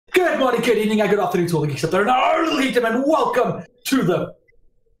Good morning, good evening, and good afternoon to all the geeks out there. And welcome to the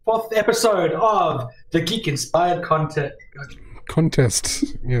 4th episode of the Geek-Inspired Contest.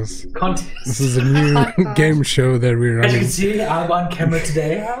 Yes. Contest. This is a new game show that we're running. As you can see, I'm on camera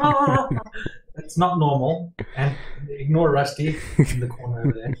today. It's not normal. And ignore Rusty in the corner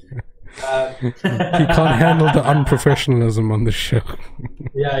over there. He can't handle the unprofessionalism on the show.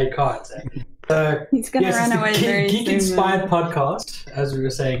 Yeah, he can't. He's going to run away very soon. Geek-Inspired Podcast, as we were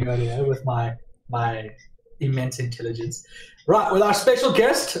saying earlier, with my immense intelligence. Right, with our special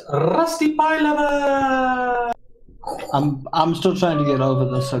guest, RustyPieLover. I'm still trying to get over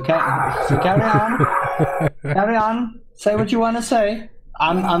this, okay? So carry on. Carry on. Say what you want to say.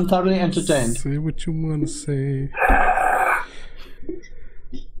 I'm thoroughly entertained. Say what you want to say.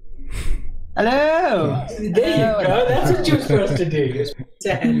 Hello. There you go. That's what you're supposed to do. You're supposed to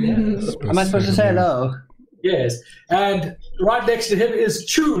say hello. Am I supposed to say hello? Yes. And right next to him is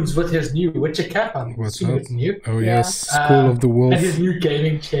Chewns with his new Witcher cap. What's up? It's new. Oh yes, School of the Wolf. And his new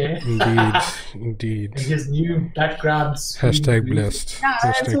gaming chair. Indeed, indeed. And his new background. Hashtag blessed. No,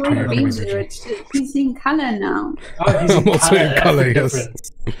 that's all Hashtag been through. He's in colour now. Oh, he's I'm also in colour, yes.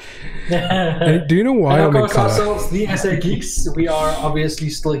 Do you know why and I'm of in course, colour? ourselves, the SA Geeks, we are obviously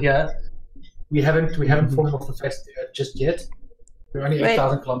still here. We haven't fallen off the fest just yet. We're only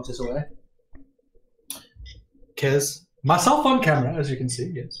 8,000 kilometers away. Kez, myself on camera, as you can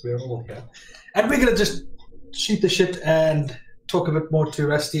see, yes, we're all here. And we're going to just shoot the shit and talk a bit more to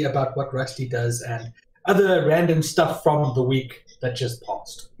Rusty about what Rusty does and other random stuff from the week that just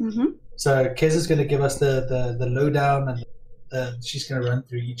passed. Mm-hmm. So Kez is going to give us the lowdown, and she's going to run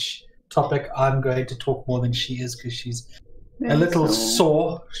through each topic. I'm going to talk more than she is because she's a little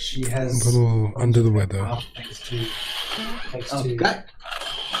sore. She has A little under the weather. Thanks to study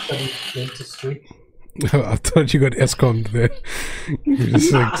dentistry. I thought you got ESCOM there. You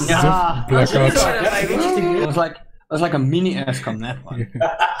just like Yeah. blackout. It was like a mini ESCOM, that one.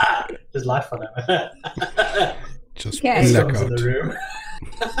 There's life for them. Just Okay. ESCOM's in blackout. the room.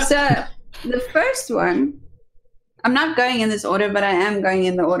 So, the first one, I'm not going in this order, but I am going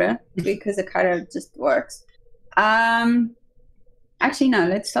in the order because it kind of just works. Actually, no,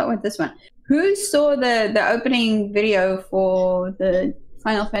 let's start with this one. Who saw the opening video for the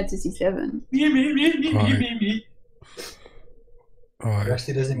Final Fantasy VII? Me. Oh,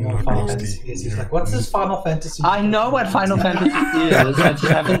 Rusty doesn't know not what Final Rusty. Fantasy is. He's Yeah. like, what's this Final Fantasy? I know what Final Fantasy is. I just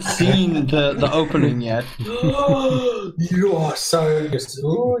haven't seen the opening yet. You are so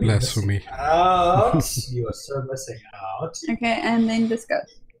Blasphemy. out. You are so missing out. Okay, and then discuss.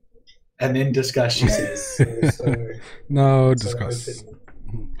 And then discuss, she says. No, discuss.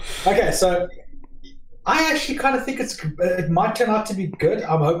 Okay, so I actually kind of think it might turn out to be good.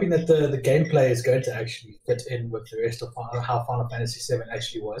 I'm hoping that the gameplay is going to actually fit in with the rest of how Final Fantasy VII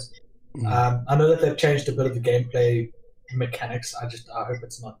actually was. I know that they've changed a bit of the gameplay mechanics. I hope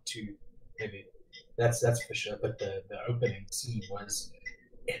it's not too heavy. That's for sure. But the opening scene was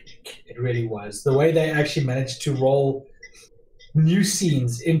epic. It really was. The way they actually managed to roll new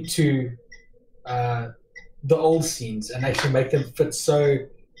scenes into the old scenes and actually make them fit so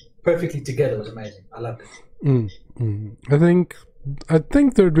perfectly together was amazing. I loved it. I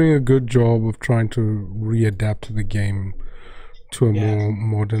think they're doing a good job of trying to readapt the game to a more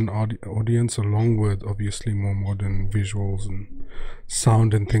modern audience, along with obviously more modern visuals and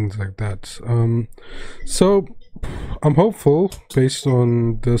sound and things like that. So I'm hopeful based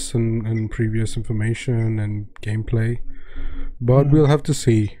on this and previous information and gameplay, but we'll have to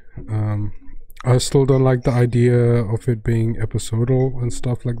see. I still don't like the idea of it being episodal and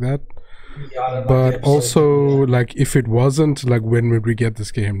stuff like that. Yeah, I don't But like also, like, if it wasn't, like, when would we get this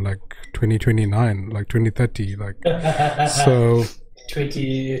game? Like 2029, like 2030, like so.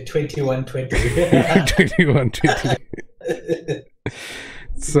 21, 20. 21, 20.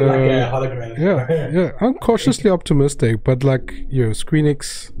 So like a hologram. yeah, I'm cautiously optimistic, but like,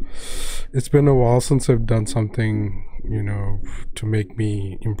 Squeenix, it's been a while since I've done something, to make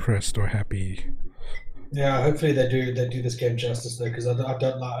me impressed or happy. Yeah, hopefully they do this game justice though, because I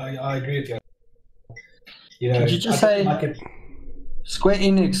agree with you. Did you just say Square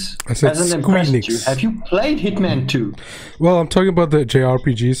Enix I said hasn't impressed Squeenix. you? Have you played Hitman 2? Well, I'm talking about the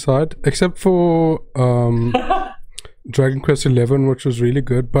JRPG side, except for Dragon Quest XI, which was really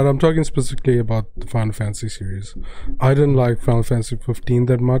good, but I'm talking specifically about the Final Fantasy series. I didn't like Final Fantasy 15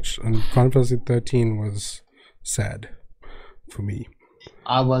 that much, and Final Fantasy 13 was sad for me.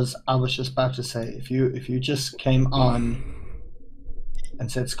 I was just about to say, if you just came on and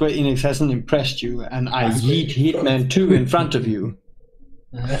said Square Enix hasn't impressed you, and I yeet Hitman 2 in front of you.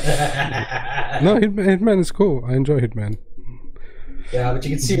 No, Hitman is cool. I enjoy Hitman. Yeah, but you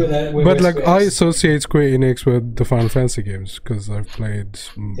can see where that. But like, I associate Square Enix with the Final Fantasy games because I've played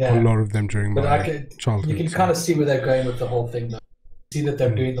a lot of them during my childhood. You can kind of see where they're going with the whole thing, though. See that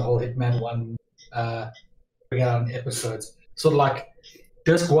they're doing the whole Hitman 1 bring out on episodes. Sort of like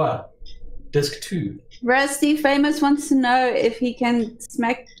Disc 1, Disc 2. Rusty Famous wants to know if he can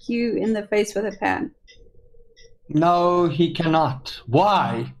smack you in the face with a pan. No, he cannot.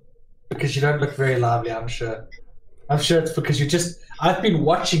 Why? Because you don't look very lively, I'm sure. I'm sure it's because you just... I've been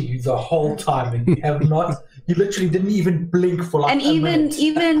watching you the whole time and you have not... You literally didn't even blink for like and a minute.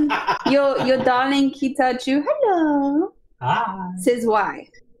 even your darling Kitachu, hello, says why.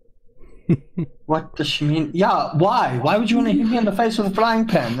 What does she mean? Yeah, why? Why would you want to hit me in the face with a frying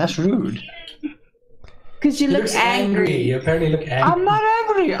pan? That's rude. Because you look angry. You apparently look angry. I'm not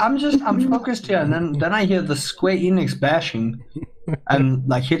angry. I'm focused here, and then I hear the Square Enix bashing, and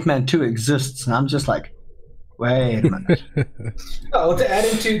like Hitman 2 exists, and I'm just like, wait a minute. Oh, to add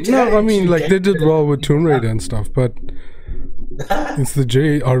into I mean, like they did well with Tomb Raider and stuff, but it's the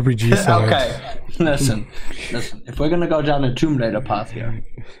JRPG side. Okay, listen. If we're gonna go down a Tomb Raider path here,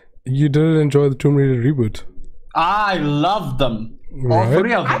 you didn't enjoy the Tomb Raider reboot. I love them. All Right?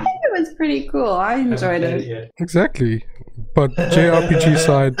 3 of I them. think it was pretty cool. I enjoyed it. Exactly, but JRPG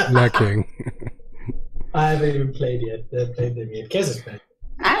side lacking. I haven't even played yet. Played them yet. Kez has played.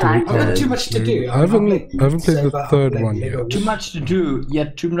 I like I've got it. too much to do. I haven't played the third one yet. Too much to do,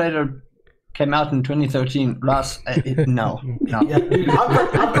 yet Tomb Raider came out in 2013. Russ, no. Yeah, dude,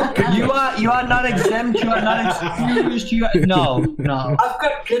 I've got good You are not exempt. You are not excused. No. I've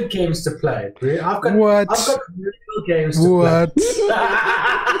got good games to play. I've got real games to What? play.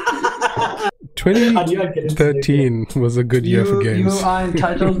 2013 was a good year for games. You are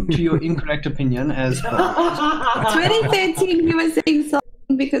entitled to your incorrect opinion as well. 2013, he was saying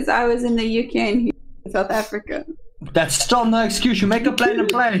something because I was in the UK and he was in South Africa. That's still no excuse. You make a plan and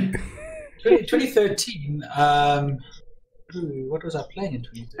play. 2013. What was I playing in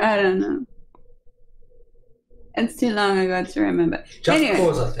 2013? I don't know. It's too long ago to remember. Just Anyway.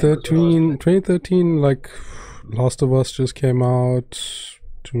 Cause, I think. 2013, like Last of Us just came out,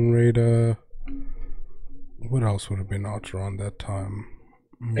 Tomb Raider. What else would have been out around that time?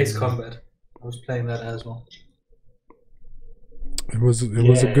 Ace Combat. I was playing that as well. It was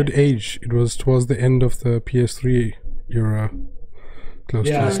a good age. It was towards the end of the PS3 era, close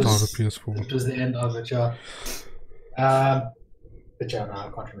to the start of PS4. It was the end of it, yeah. But yeah, no,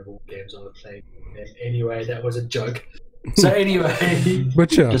 I can't remember what games I was playing. Anyway, that was a joke. So anyway,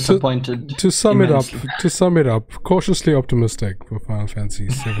 but yeah, disappointed. To sum it up, cautiously optimistic for Final Fantasy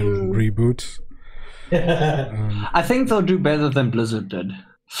VII reboot. I think they'll do better than Blizzard did.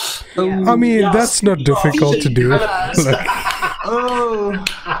 I mean, that's not difficult to do.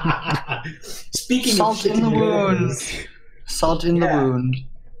 Speaking salt of in the wound. Salt in the wound.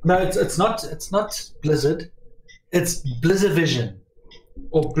 No, it's not Blizzard. It's Blizzardvision.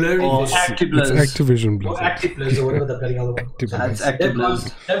 Or Blurry It's Activision Blizzard. Or Activision or whatever the bloody other one. It's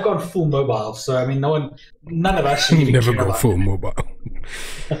Activision. They've gone full mobile, so I mean, none of us should even never care go about full it. mobile.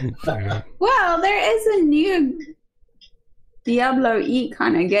 Yeah. Well, there is a new Diablo E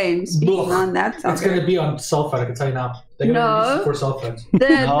kind of game. Speaking on that topic, It's going to be on cell phone. I can tell you now. They're going to release it for cell phones.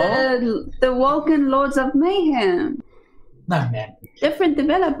 the Vulcan Lords of Mayhem. No, man. Different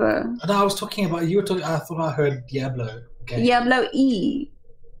developer. No, I was talking about. You were talking. I thought I heard Diablo. Okay. Diablo E.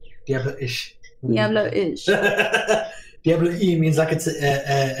 Diablo-ish. Diablo-ish. Diablo E means like it's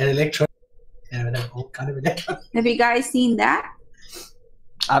an electro. Kind of electro. Have you guys seen that?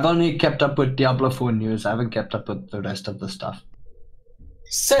 I've only kept up with Diablo 4 news. I haven't kept up with the rest of the stuff.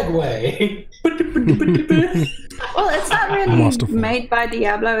 Segue. Well, it's not really Masterful. made by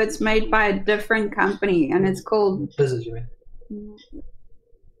Diablo. It's made by a different company, and it's called... Blizzard, you mean?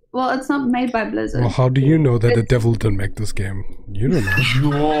 Well, it's not made by Blizzard. Well, how do you know that the devil didn't make this game? You don't know.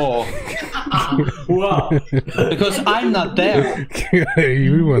 Sure. Wow. Because I'm not there.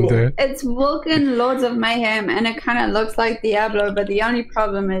 You weren't there. It's Vulcan Lords of Mayhem, and it kind of looks like Diablo, but the only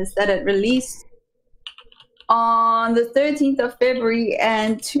problem is that it released on the 13th of February,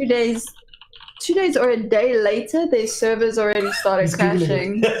 and 2 days or a day later, their servers already started He's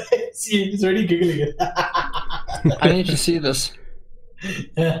crashing. See, he's already Googling it. I need to see this.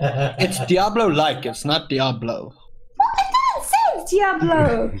 It's Diablo-like. It's not Diablo. It says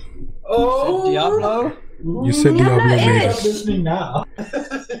Diablo. Oh, Diablo? You said Diablo made I'm Diablo-ish. listening now.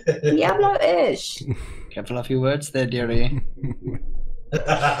 Diablo-ish. Careful of your words there, dearie.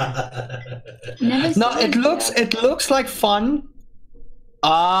 Never No, seen it looks like fun.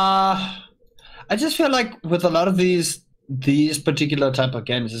 I just feel like with a lot of these particular type of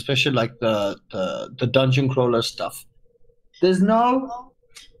games, especially like the dungeon crawler stuff, there's no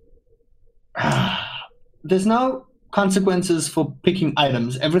consequences for picking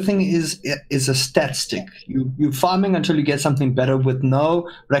items. Everything is a stat stick. You're farming until you get something better with no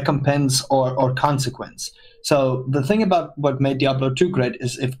recompense or consequence. So the thing about what made Diablo 2 great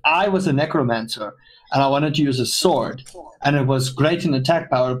is if I was a necromancer and I wanted to use a sword and it was great in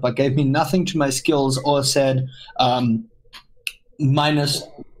attack power but gave me nothing to my skills or said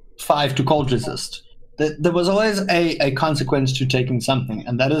 -5 to cold resist, there was always a consequence to taking something,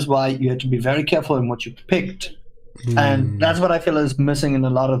 and that is why you had to be very careful in what you picked. And that's what I feel is missing in a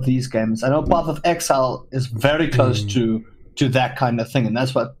lot of these games. I know Path of Exile is very close to that kind of thing, and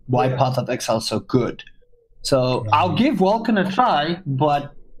that's why Path of Exile is so good. So I'll give Vulcan a try,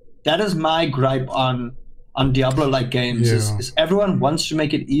 but that is my gripe on Diablo-like games. Is everyone wants to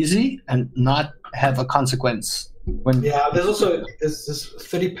make it easy and not have a consequence. There's also this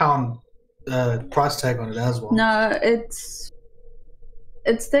 £30 price tag on it as well. No, it's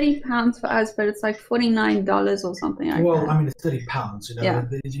 £30 for us, but it's like $49 or something like that. Well, I mean, it's £30. You know,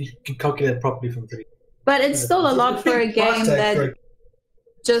 you can calculate it properly from 30. But it's still a lot for a game that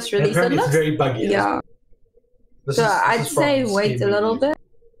just released. It's very buggy. Yeah. So I'd say wait a little bit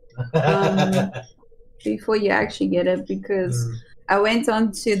before you actually get it, because I went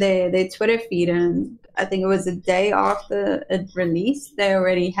onto their Twitter feed, and I think it was a day after it released, they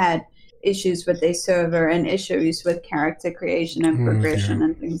already had issues with their server and issues with character creation and progression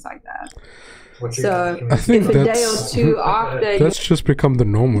and things like that. So I think if a day or two after, that's just become the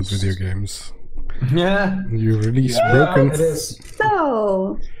norm with video games. Yeah, you release broken. It is.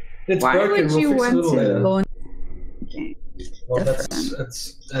 So why broken. would you want to launch a game? Well, that's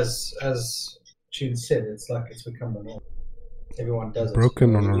as Chewns said, it's like it's become the norm. Everyone does it.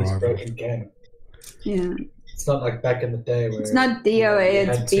 Broken on arrival. Broken game. Yeah. It's not like back in the day where it's not DOA,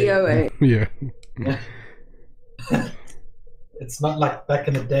 it's BOA. Yeah. It's not like back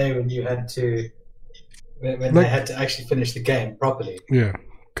in the day when you had to, when they had to actually finish the game properly. Yeah,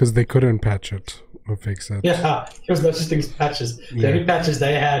 because they couldn't patch it or fix it. Yeah, there was no such thing as patches. The only patches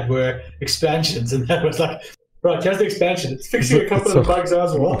they had were expansions, and that was like, right, here's the expansion. It's fixing a couple of the bugs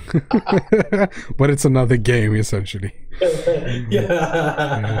as well. But it's another game, essentially.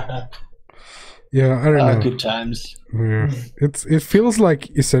 Yeah, I don't know. Good times. Yeah, it feels like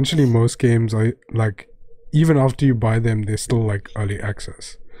essentially most games are like, even after you buy them, they're still like early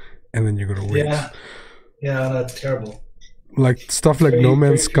access, and then you gotta wait. Yeah, that's terrible. Like stuff like No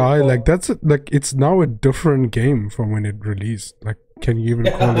Man's Sky, like that's like it's now a different game from when it released. Like, can you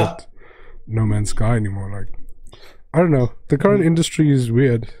even call it No Man's Sky anymore? Like, I don't know. The current industry is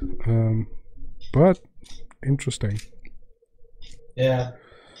weird, but interesting. Yeah.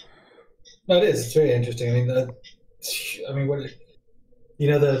 No, it is. It's very interesting. I mean, what you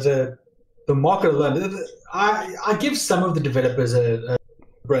know, the market alone. I give some of the developers a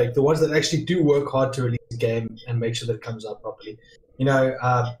break. The ones that actually do work hard to release the game and make sure that it comes out properly. You know,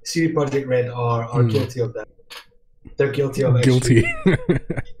 CD Projekt Red are guilty of that. They're guilty of guilty.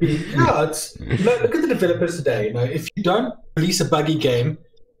 Yeah, it's look at the developers today. You know, if you don't release a buggy game,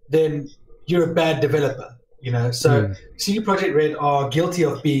 then you're a bad developer. You know, so CD Projekt Red are guilty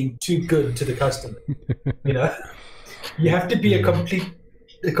of being too good to the customer. You know, you have to be a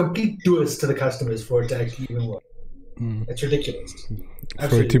complete doers to the customers for it to actually even work. It's ridiculous. Absolutely.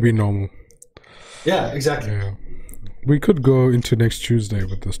 For it to be normal. Yeah, exactly. Yeah. We could go into next Tuesday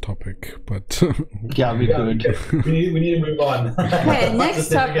with this topic, but yeah, we could. We need to move on. Okay, next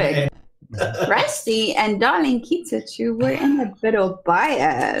topic. Rusty and Darling Kitachu were in a bit of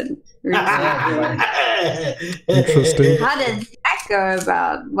buy-ad. Interesting. How did that go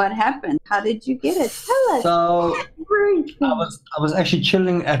about? What happened? How did you get it? Tell us. So I was actually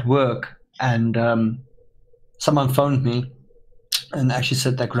chilling at work, and someone phoned me and actually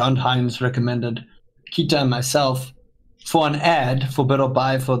said that Grant Hines recommended Kita and myself for an ad for Bid or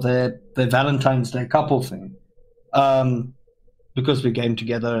Buy for the Valentine's Day couple thing, because we game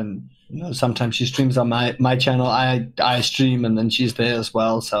together, and you know, sometimes she streams on my channel, I stream, and then she's there as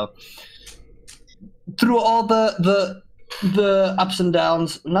well. So through all the ups and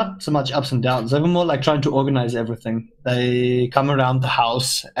downs, not so much ups and downs, they were more like trying to organize everything. They come around the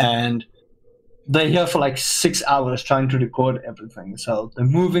house and they're here for like 6 hours trying to record everything. So they're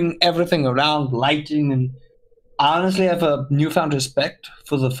moving everything around, lighting, and I honestly have a newfound respect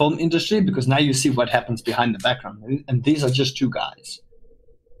for the film industry, because now you see what happens behind the background, and these are just two guys.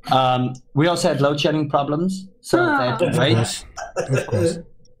 We also had load shedding problems, so they had to wait. Of course.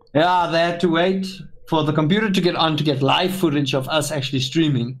 Yeah, they had to wait for the computer to get on to get live footage of us actually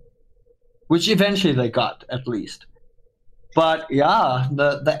streaming, which eventually they got, at least. But yeah,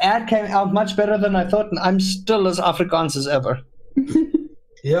 the ad came out much better than I thought, and I'm still as Afrikaans as ever.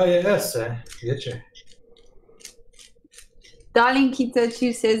 Yes, get you. Darling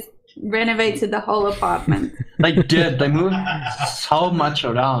Kitachu says renovated the whole apartment. They did. They moved so much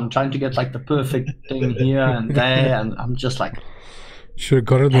around, trying to get like the perfect thing here and there, and I'm just like, should have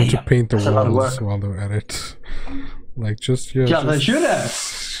got them to paint the that's a lot of walls work. while they were at it. Like just yeah, yeah, they just, should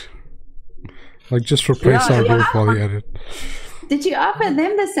have. like just replace our roof while you at it. Did you offer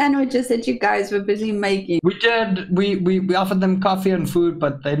them the sandwiches that you guys were busy making? We did. We offered them coffee and food,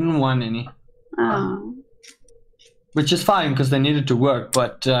 but they didn't want any. Oh. Which is fine because they needed to work,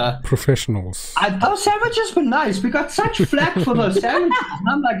 but Professionals. those sandwiches were nice. We got such flack for those sandwiches. And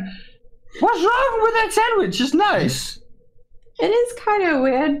I'm like, what's wrong with that sandwich? It's nice. It is kind of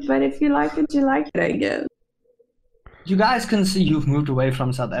weird, but if you like it, you like it, I guess. You guys can see you've moved away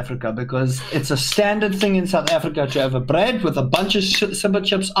from South Africa because it's a standard thing in South Africa to have a bread with a bunch of Simba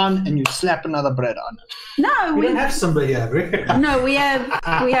chips on and you slap another bread on it. No, We don't have Simba here, Rick. No, we have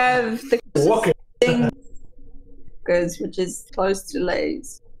the Walker. thing, which is close to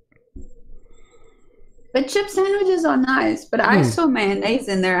Lay's. But chip sandwiches are nice, but I saw mayonnaise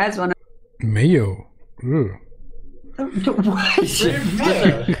in there as one. Mayo. Ooh.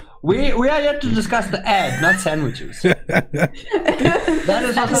 We are here to discuss the ad, not sandwiches. That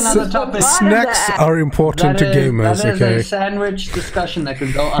is also another topic. Snacks are important to gamers, that is okay? a sandwich discussion that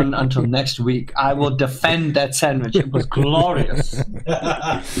can go on until next week. I will defend that sandwich. It was glorious.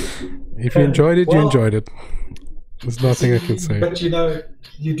 If you enjoyed it, you enjoyed it. There's nothing I can say. But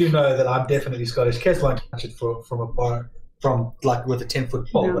you do know that I'm definitely Scottish. Kes won't touch it from a bar, from like with a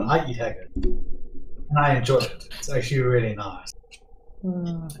 10-foot pole, No. but I eat haggard. And I enjoy it. It's actually really nice.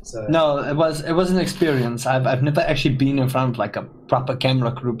 So, No, it was an experience. I've never actually been in front of like a proper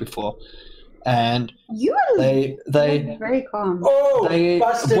camera crew before, and You are they very calm. Oh, They-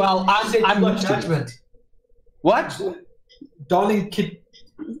 busted. well, I'm got used to it. judgment. what? Darling Kita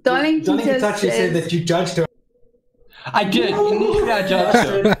Kitachi said that you judged her. I did. Initially, I judged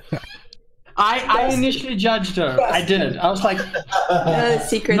her. I initially judged her. I did. I was like,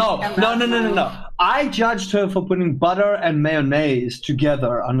 secret. no. I judged her for putting butter and mayonnaise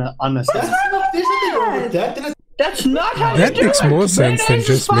together on a There's nothing wrong with that. That's not how That you do makes it. more sense than Mayonnaise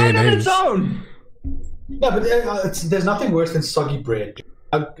just is fine on mayonnaise. its own. No, but there's nothing worse than soggy bread.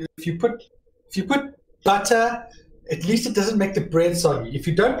 If you put butter, at least it doesn't make the bread soggy. If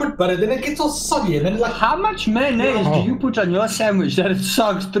you don't put butter, then it gets all soggy, and then like How much mayonnaise do you put on your sandwich that it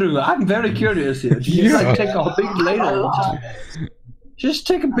sogs through? I'm very curious here. Do you like take a big ladle? Just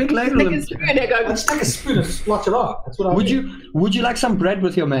take a big ladle. Like a And, spoon, I go, just take a spoon and splotch it off. That's what I do. would you like some bread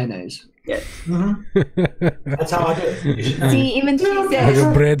with your mayonnaise? That's how I do it. See, even she Like says, a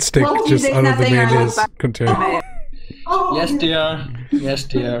breadstick Well, just there's out of the nothing wrong mayonnaise with container. Yes, dear. Yes,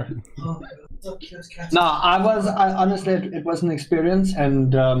 dear. No, I honestly, it was an experience,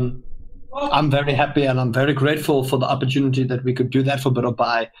 and I'm very happy and I'm very grateful for the opportunity that we could do that for Bit or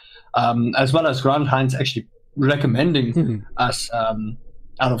Buy, as well as Grant Hines actually recommending us.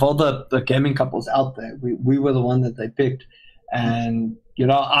 Out of all the gaming couples out there, we were the one that they picked, and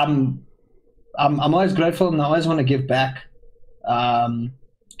I'm always grateful and I always want to give back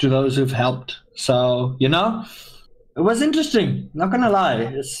to those who've helped. So it was interesting. Not gonna lie,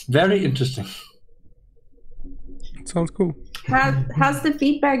 it's very interesting. Sounds cool. how's the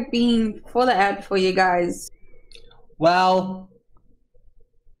feedback been for the ad for you guys? Well,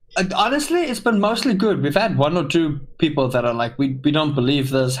 honestly, it's been mostly good. We've had one or two people that are like, we don't believe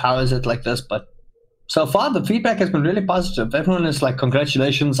this. How is it like this? But so far, the feedback has been really positive. Everyone is like,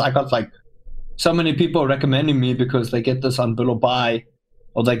 congratulations. I got like so many people recommending me because they get this on Bit or Buy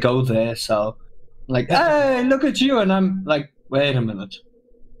or they go there. So like, hey, look at you. And I'm like, wait a minute.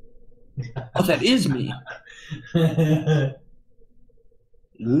 Oh, that is me.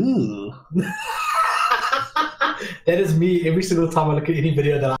 Ooh. That is me every single time I look at any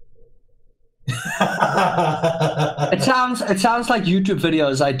video that It sounds like YouTube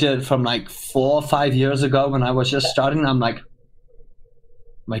videos I did from like 4 or 5 years ago when I was just starting. I'm like,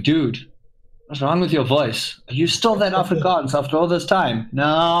 my dude, what's wrong with your voice? Are you still that Afrikaans after all this time?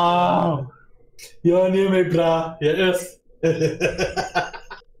 No. Ja, nee, my bra. Yes.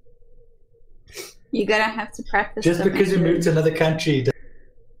 You're gonna have to practice. Just them. because you moved to another country,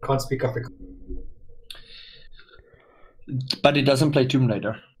 can't speak Afrikaans. But he doesn't play Tomb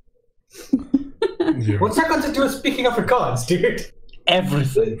Raider. Yeah. What's that got to do with speaking Afrikaans, dude?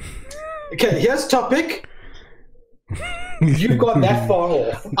 Everything. Okay, here's topic. You've got that far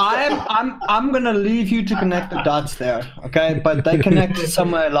off. I'm gonna leave you to connect the dots there, okay? But they connect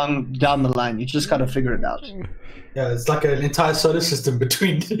somewhere along down the line. You just gotta figure it out. Yeah, it's like an entire solar system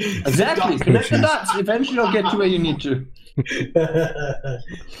between. Exactly. Connect the dots. Eventually, you'll get to where you need to.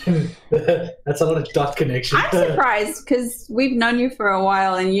 That's a lot of dot connection. I'm surprised because we've known you for a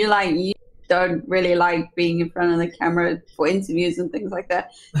while, and you don't really like being in front of the camera for interviews and things like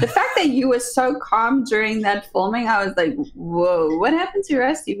that. The fact that you were so calm during that filming, I was like, whoa, what happened to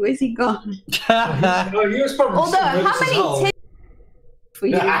Rusty? Where's he gone? No, he was probably Although, how many takes for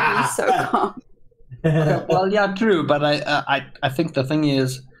you to be so calm? Well, yeah, true. But I think the thing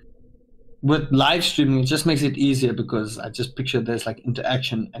is, with live streaming, it just makes it easier because I just picture there's like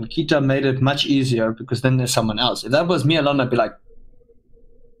interaction, and Kita made it much easier because then there's someone else. If that was me alone, I'd be like,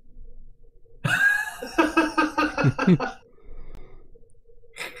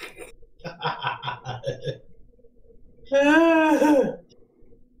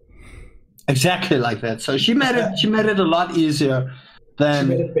 exactly like that. So she made it a lot easier than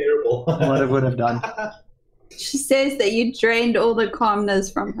bearable. what I would have done. She says that you drained all the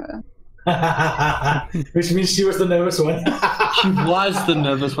calmness from her. Which means she was the nervous one. She was the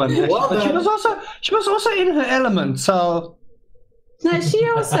nervous one, Well but she was also in her element. So No, she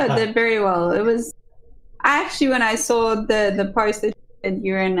also did very well. It was actually, when I saw the post that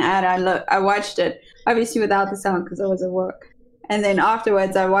you were in ad, I watched it, obviously without the sound because I was at work. And then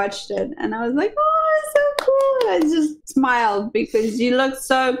afterwards I watched it and I was like, oh, it's so cool. I just smiled because you looked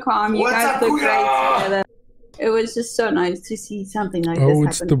so calm. You guys look great together. It was just so nice to see something like this happen. Oh,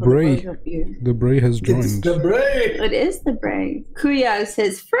 it's the Bray. The Bray has joined. It's the Bray. It is the Bray. Kuya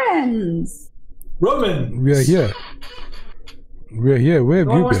says, friends. Roman. We are here. We are here. Where have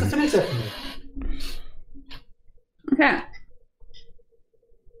No one you wants to been? finish that for me. Okay.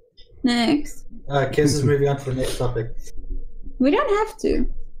 Next. Kez is moving on to the next topic. We don't have to.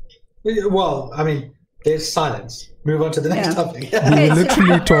 Well, I mean, there's silence. Move on to the next topic. We Okay, were so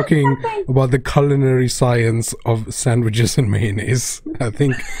literally I have talking something. about the culinary science of sandwiches and mayonnaise. I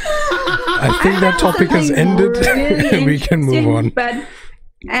think that topic has Something ended. really We can move interesting, on. But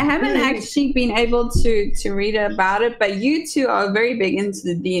I haven't actually been able to read about it. But you two are very big into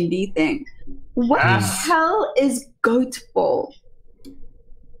the D&D thing. What the hell is goat ball?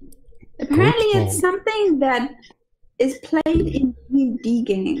 Apparently, it's something that is played in D&D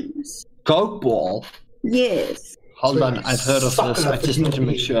games. goat ball. Yes. Hold on, I've heard of this. I just need to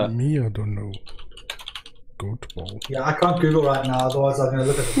make sure. Me, I don't know. Goat ball. Yeah, I can't Google right now, otherwise I'm going to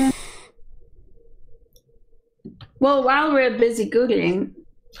look at it. Well, while we're busy Googling,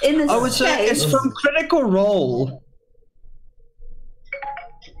 in the Oh, it's from Critical Role.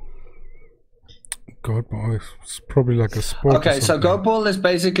 Goat ball is probably like a sport. Okay, so goat ball is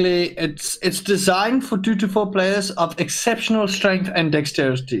basically it's designed for 2 to 4 players of exceptional strength and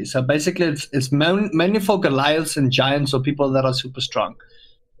dexterity. So basically, it's mainly for Goliaths and giants or people that are super strong.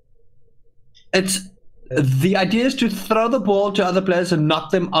 The idea is to throw the ball to other players and knock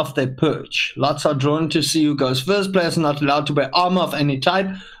them off their perch. Lots are drawn to see who goes first. Players are not allowed to wear armor of any type.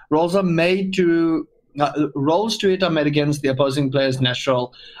 Rolls to it are made against the opposing player's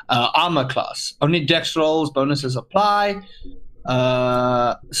natural armor class. Only dex rolls, bonuses apply.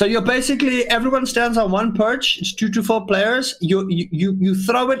 So you're basically, everyone stands on one perch. It's 2 to 4 players. You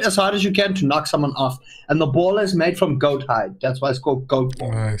throw it as hard as you can to knock someone off, and the ball is made from goat hide. That's why it's called goat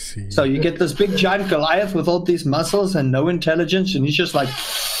ball. I see. So you get this big giant Goliath with all these muscles and no intelligence, and he's just like,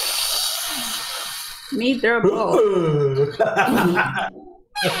 Me throw a ball.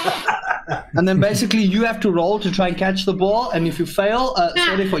 and then basically you have to roll to try and catch the ball, and if you fail,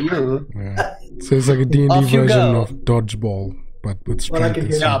 sorry for you. Yeah. So it's like a D&D Off you version go. of dodgeball, but with Well, I strength can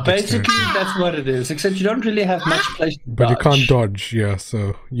and hear Yeah, that. basically that's what it is. Except you don't really have much place to But you dodge. can't dodge, yeah,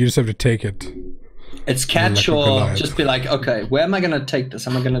 so you just have to take it. It's catch Like a or Goliath. just be like, okay, where am I going to take this?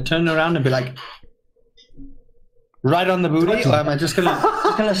 Am I going to turn around and be like, right on the booty? Or am I just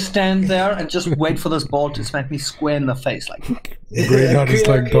gonna stand there and just wait for this ball to smack me square in the face? Like, Great art is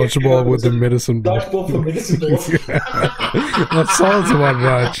like dodgeball with the medicine ball. Dodgeball for medicine ball. That sounds about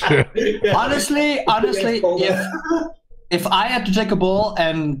right. honestly, if I had to take a ball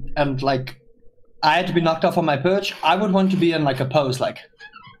and like I had to be knocked off on my perch, I would want to be in like a pose like.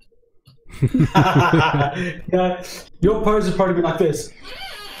 Yeah, your pose would probably be like this.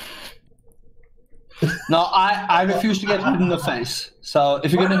 No, I refuse to get hit in the face. So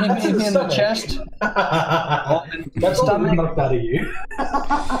if you're gonna hit me in the chest, That's all we knocked out of you.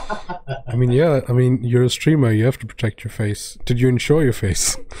 I mean, you're a streamer, you have to protect your face. Did you insure your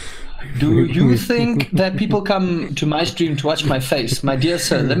face? do you think that people come to my stream to watch my face? My dear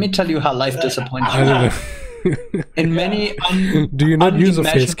sir, let me tell you how life disappoints I you. don't know. in many Do you not use a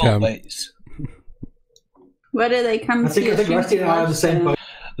face unimaginable cam? ways. Where do they come I think to? Rusty and I are the same boat.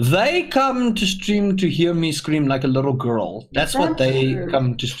 They come to stream to hear me scream like a little girl. That's what they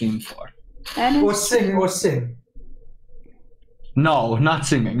come to stream for. Or sing. No, not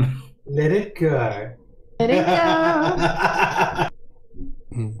singing. Let it go. Let it go.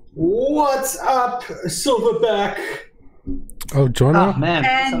 What's up, Silverback? Oh, Jonah? Oh man,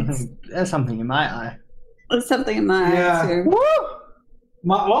 And- there's something in my eye. There's something in my eye too. Woo!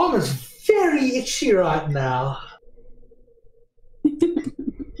 My arm is very itchy right now.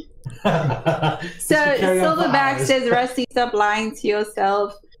 So Silverback says, Rusty, stop lying to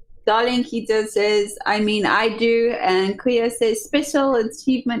yourself. Darling Keto says, I mean, I do. And Kuya says, special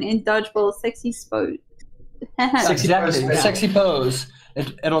achievement in dodgeball, sexy sport. Exactly, sexy pose.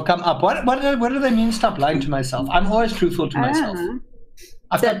 It'll come up. What do they mean? Stop lying to myself. I'm always truthful to I myself. don't know.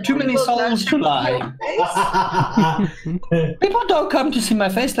 I've got too many souls to lie. People don't come to see my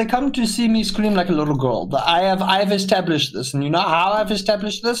face. They come to see me scream like a little girl. I've established this, and you know how I've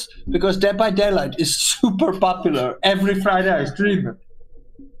established this? Because Dead by Daylight is super popular. Every Friday I stream it.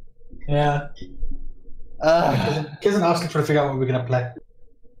 Yeah. Kids and asking trying to figure out what we're gonna play.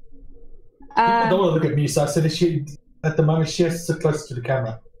 People don't want to look at me, so I said she at the moment she has to sit close to the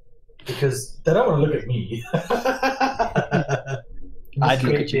camera because they don't want to look at me. I'd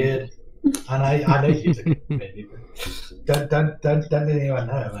look at you. And I know you look at me. Don't let anyone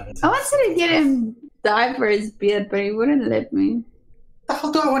know, man. I wanted to get him dye for his beard, but he wouldn't let me. The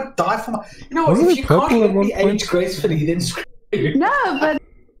hell do I want to die for my? You know what? Wasn't If it you can't purple let at one me point? age gracefully, then screw you. No, but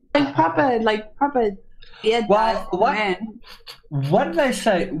proper beard dye for What? men. What did they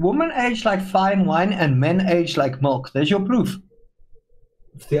say? Women age like fine wine and men age like milk. There's your proof.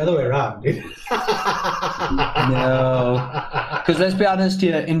 It's the other way around, dude. No. Because let's be honest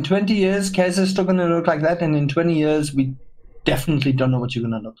here, in 20 years, Kez is still going to look like that, and in 20 years, we definitely don't know what you're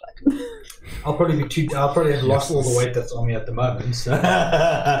going to look like. I'll probably have lost all the weight that's on me at the moment,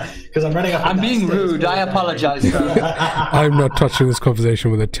 because I'm running up. I'm being rude. I apologize. I'm not touching this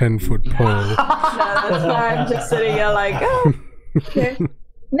conversation with a 10-foot pole. No, that's why I'm just sitting here like, oh, okay.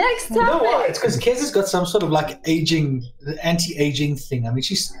 Next You know why? topic. It's because Kez has got some sort of like anti-aging thing. I mean,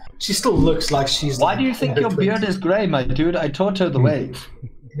 she still looks like she's. Why like do you think in her your beard 20s. is grey, my dude? I taught her the ways.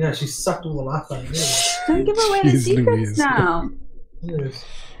 Yeah, she sucked all the life out of me. Don't give away the Jeez secrets Louise. now. Yes,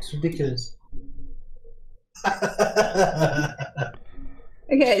 it's ridiculous.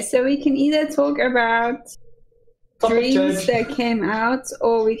 Okay, so we can either talk about Topic dreams change. that came out,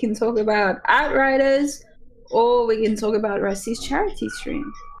 or we can talk about Outriders, or we can talk about Rusty's charity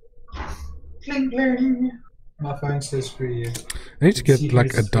stream. Bling, bling. My phone says screw you. I need to get like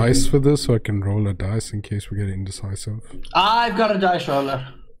a Serious. dice for this so I can roll a dice in case we get indecisive. I've got a dice roller.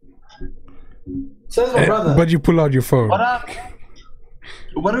 So does my brother. But you pull out your phone. What up?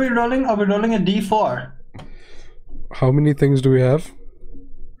 What are we rolling? Are we rolling a D4? How many things do we have?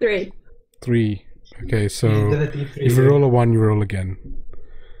 3. 3. Okay, so Then a D3, if you roll a 1, you roll again.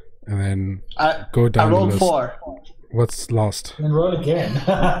 And then go I down the rolled list. 4. What's lost? Then roll again.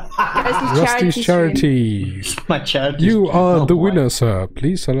 Rusty's charities. My charity. You are Oh, the boy. winner, sir.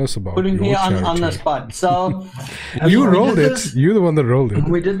 Please tell us about Putting your me charity. on the spot. So You we rolled did it. this- You're the one that rolled it.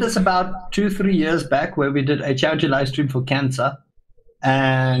 We did this about 2-3 years back where we did a charity live stream for cancer.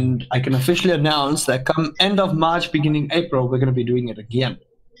 And I can officially announce that come end of March, beginning April, we're going to be doing it again.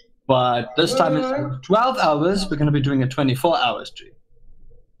 But this time instead of 12 hours, we're going to be doing a 24-hour stream.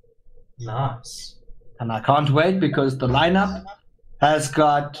 Nice. And I can't wait because the lineup has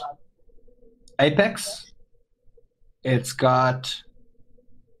got Apex. It's got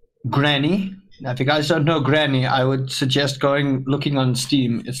Granny. Now, if you guys don't know Granny, I would suggest looking on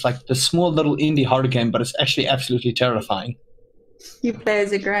Steam. It's like the small little indie horror game, but it's actually absolutely terrifying. You play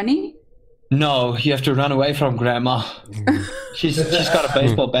as a granny? No, you have to run away from Grandma. She's got a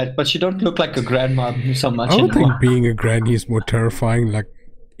baseball bat, but she don't look like a grandma so much I would anymore. think being a granny is more terrifying. Like,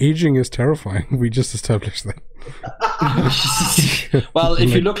 aging is terrifying. We just established that. Well,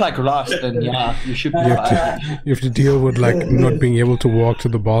 if you look like Ross, then yeah, you should be fine. You have to deal with like not being able to walk to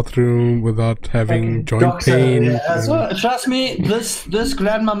the bathroom without having joint Doctor, pain. yeah, So, trust me, this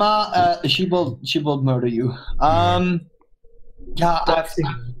grandmama, she will murder you. Yeah,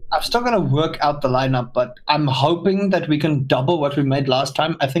 I've still got to work out the lineup, but I'm hoping that we can double what we made last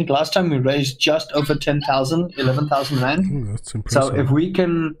time. I think last time we raised just over 10,000, 11,000 rand. Ooh, that's impressive. So if we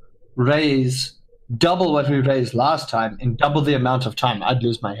can raise double what we raised last time in double the amount of time, I'd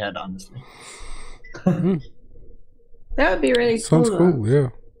lose my head, honestly. That would be really Sounds cool. cool, yeah.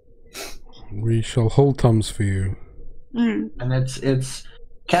 We shall hold thumbs for you. Mm. And it's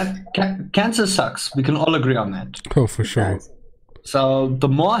Cancer sucks. We can all agree on that. Oh, for sure. So the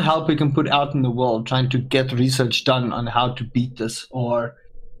more help we can put out in the world trying to get research done on how to beat this, or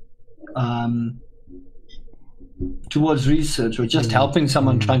towards research, or just helping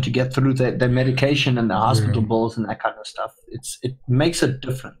someone trying to get through their medication and their hospital bills and that kind of stuff, it makes a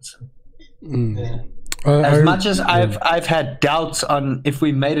difference. As much as I've had doubts on if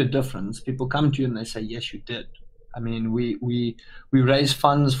we made a difference, people come to you and they say, yes, you did. I mean, we raised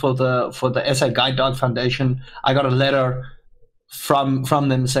funds for the SA Guide Dog Foundation. I got a letter from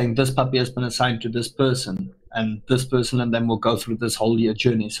them saying this puppy has been assigned to this person, and this person and then we'll go through this whole year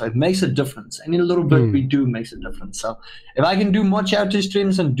journey. So it makes a difference. Any little bit we do makes a difference. So if I can do more charity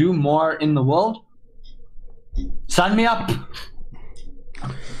streams and do more in the world, sign me up.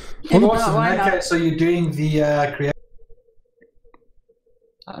 So you're doing the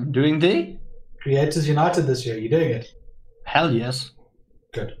I'm doing the Creators United this year. You're doing it? Hell yes.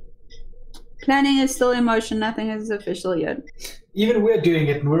 Good. Planning is still in motion. Nothing is official yet. Even we're doing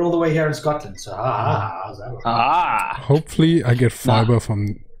it, and we're all the way here in Scotland. So how's that work? Hopefully, I get fiber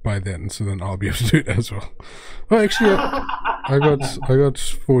by then, so then I'll be able to do it as well. Well, actually, I got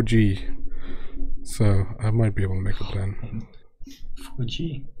 4G, so I might be able to make a plan.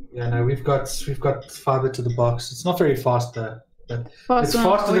 4G. Yeah, no, we've got fiber to the box. It's not very fast though, but Faster it's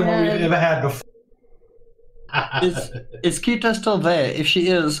faster than what we've ever had before. Is Kita still there? If she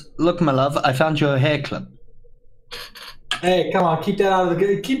is, look, my love, I found your hair clip. Hey, come on, keep that out of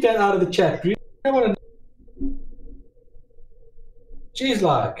the chat. I want to. Jeez,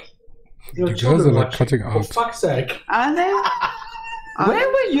 like. You guys are like cutting out. For fuck's sake. Are they? Where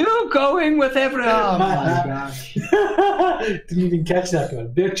were you going with every? Oh my gosh! Didn't even catch that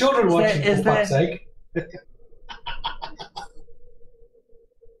one. There are children watching. For fuck's sake.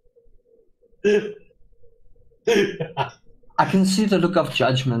 I can see the look of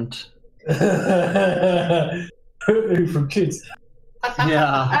judgment. From kids.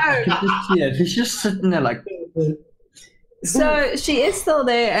 Yeah, I can just see it. He's just sitting there like. So she is still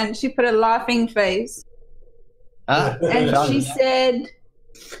there, and she put a laughing face. And she said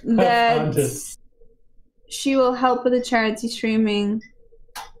that she will help with the charity streaming.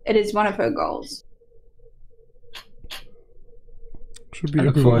 It is one of her goals. Should be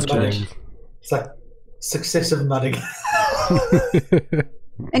everyone's goal. It's like successive nutting.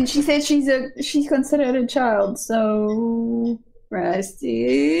 And she said she's considered a child, so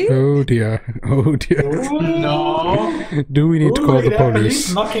Rusty. Oh dear. Oh dear. No. Do we need to call the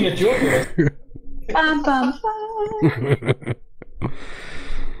police? Knocking at your door. Bum, bum, bum.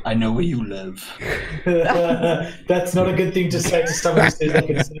 I know where you live. That's not a good thing to say to someone who says they're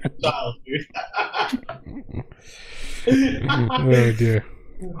considered a child, dude. Oh dear.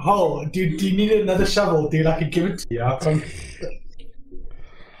 Oh, dude, do you need another shovel, dude? I can give it to you.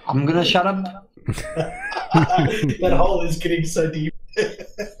 I'm gonna shut up. That hole is getting so deep.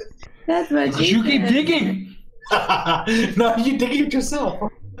 That's what You keep digging. No, you digging it yourself.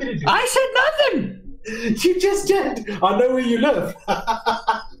 What are you gonna do? I said nothing. You just did. I know where you live.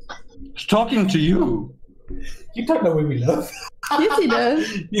 He's talking to you. You don't know where we live. Yes, he does.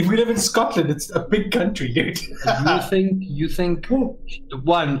 We live in Scotland. It's a big country, dude. You think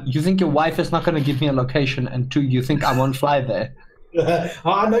one, you think your wife is not going to give me a location, and two, you think I won't fly there.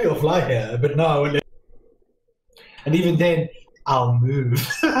 I know you'll fly here, but no, I won't. And even then, I'll move.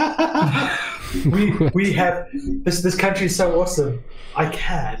 we have this country is so awesome. I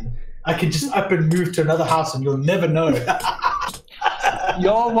can just up and move to another house, and you'll never know.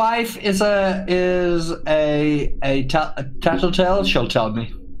 Your wife is a tattletale. She'll tell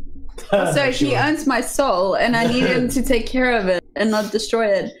me. So he owns my soul, and I need him to take care of it and not destroy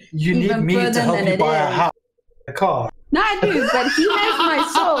it. You need me to help you buy a house, a car. No, I do, but he has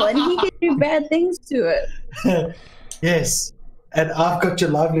my soul, and he can do bad things to it. Yes, and I've got your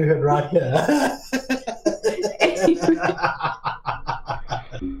livelihood right here.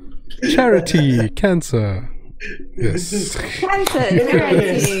 Charity, cancer. Yes. Cancer,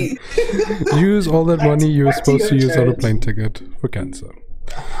 charity. Use all that money you were supposed to use on a plane ticket for cancer.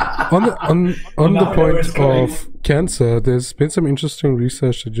 On the point of cancer, there's been some interesting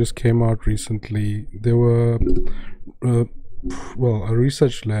research that just came out recently. There were, a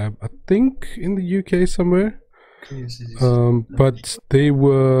research lab, I think in the UK somewhere. But they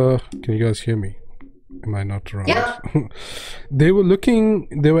were. Can you guys hear me? Am I not wrong? Yeah. They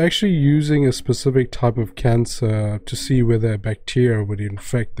were actually using a specific type of cancer to see whether a bacteria would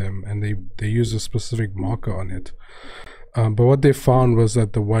infect them, and they used a specific marker on it. But what they found was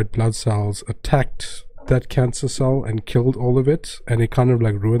that the white blood cells attacked that cancer cell and killed all of it, and it kind of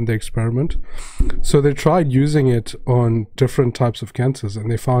like ruined the experiment. So they tried using it on different types of cancers, and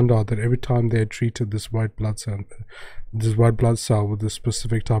they found out that every time they had treated this white blood cell with this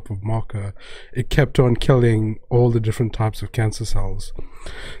specific type of marker, it kept on killing all the different types of cancer cells.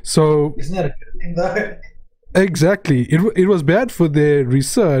 So isn't that a good thing though? Exactly. It was bad for their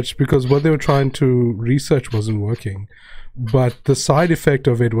research because what they were trying to research wasn't working. But the side effect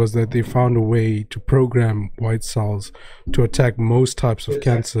of it was that they found a way to program white cells to attack most types of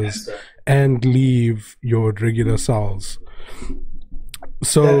cancers and leave your regular cells.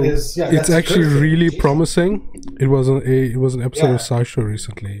 So it's actually really promising. It was an episode of SciShow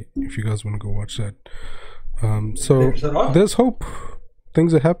recently, if you guys want to go watch that. So there's hope.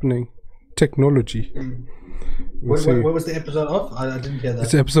 Things are happening. Technology. What was the episode of? I didn't hear that.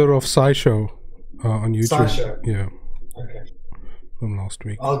 It's an episode of SciShow on YouTube. SciShow. Yeah. Okay. From last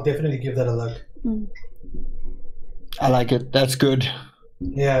week. I'll definitely give that a look. I like it. That's good.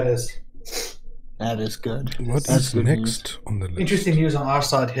 Yeah, it is. That is good. What is next on the list? Interesting news on our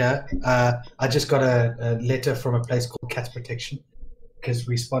side here. I just got a letter from a place called Cats Protection because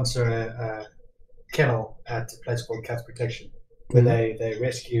we sponsor a kennel at a place called Cats Protection where they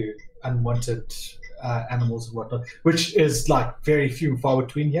rescue unwanted animals and whatnot, which is like very few and far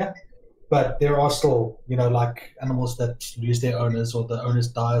between here. But there are still, like animals that lose their owners or the owners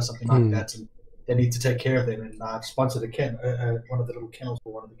die or something like that, and they need to take care of them. And I've sponsored one of the little kennels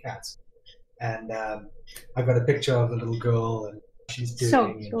for one of the cats. And I got a picture of the little girl and she's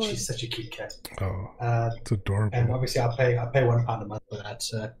doing, and she's such a cute cat. Oh, it's adorable. And obviously, I pay £1 a month for that.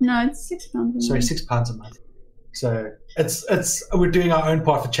 So no, it's £6. Sorry, £6 a month. So we're doing our own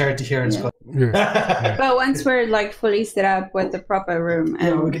part for charity here in Scotland. Yeah. But once we're like fully set up with the proper room,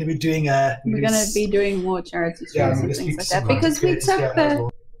 and we're going to be doing more charity shows and things like that because we took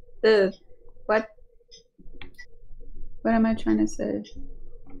the what am I trying to say?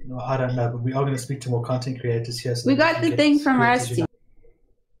 No, I don't know, but we are going to speak to more content creators here. So we got the thing from Rusty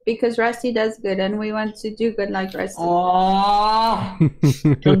because Rusty does good, and we want to do good like Rusty. Oh,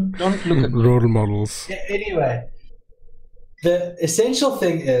 don't look at role models. Yeah, anyway, the essential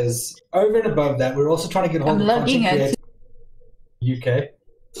thing is over and above that, we're also trying to get hold of content creators in the UK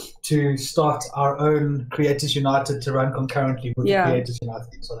to start our own Creators United to run concurrently with the Creators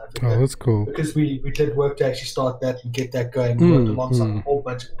United in South Africa. Oh, that's cool. Because we did work to actually start that and get that going. We worked alongside a whole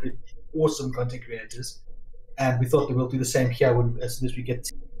bunch of good, awesome content creators. And we thought that we'll do the same here as soon as we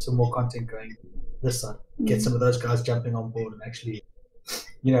get some more content going this side. Get some of those guys jumping on board and actually,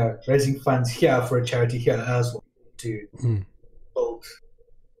 raising funds here for a charity here as well to build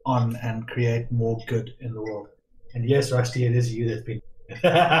on and create more good in the world. And yes, Rusty, it is you that's been so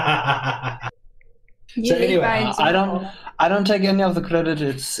anyway, I don't take any of the credit.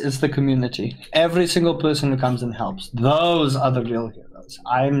 It's the community. Every single person who comes and helps. Those are the real heroes.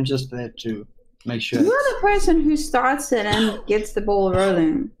 I'm just there to make sure. You're the person who starts it and gets the ball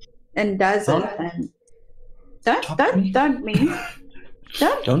rolling and does it. And don't talk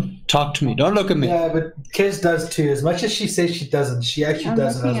to me. Don't look at me. Yeah, but Kez does too. As much as she says she doesn't, she actually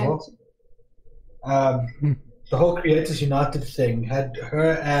does it as well. The whole Creators United thing had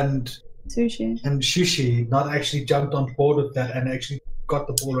her and Sushi not actually jumped on board with that and actually got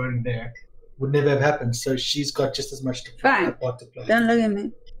the ball rolling there. Would never have happened. So she's got just as much to play. Don't look at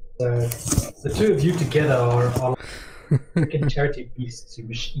me. So the two of you together are freaking charity beasts, you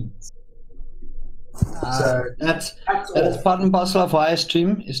machines. So that is part and parcel of our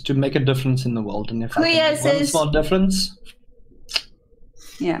stream is to make a difference in the world, and if I can make one small difference.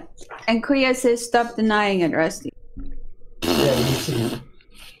 Yeah, and Kuya says, "Stop denying it, Rusty." Yeah,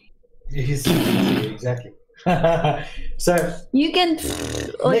 he's exactly. So you can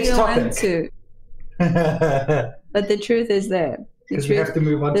all you want to, but the truth is there. Because we have to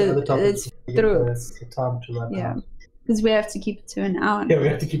move on to other topics. It's true. The time to run out. Because we have to keep it to an hour. Yeah, we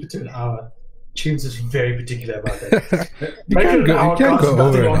have to keep it to an hour. Chewns is very particular about that. You can't go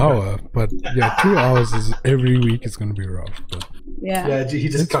over an hour, but 2 hours is every week is going to be rough. But yeah, he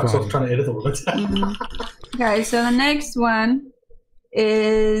just cuts off trying to edit all of it. Okay, so the next one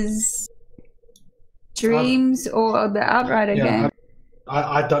is Dreams or the Outrider game.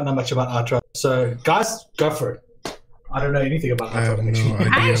 I don't know much about Outrider, so guys, go for it. I don't know anything about Outrider.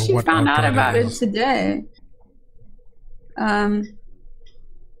 I actually found out about it today.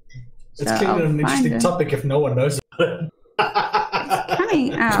 It's clearly an interesting topic if no one knows about it. It's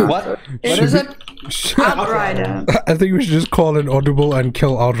coming out. What is it? Outrider. I think we should just call it audible and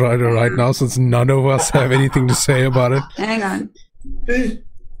kill Outrider right now, since none of us have anything to say about it. Hang on. We're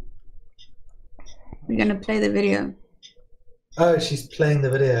gonna play the video. Oh, she's playing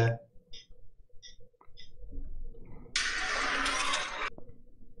the video.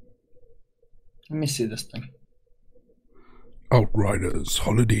 Let me see this thing. Outriders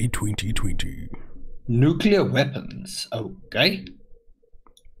Holiday 2020. Nuclear weapons. Okay.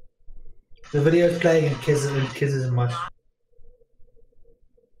 The video is playing and Kiz isn't much.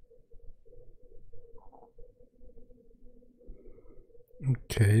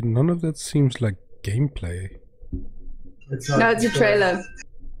 Okay, none of that seems like gameplay. It's not. No, it's a trailer.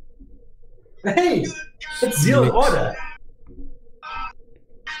 Hey, it's Zeal Order.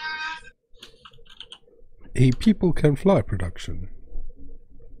 A People Can Fly production.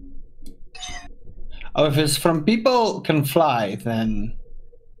 Oh, if it's from People Can Fly, then...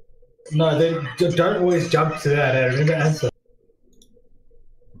 No, they don't always jump to that. I remember answer.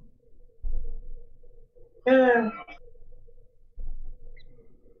 Yeah.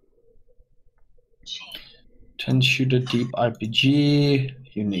 10-shooter deep RPG,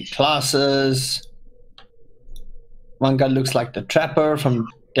 unique classes. One guy looks like the Trapper from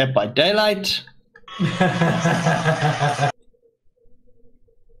Dead by Daylight.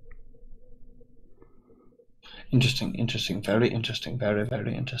 Interesting, very interesting,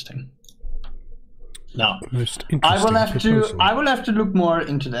 very interesting. Now, Most I will interesting have to look more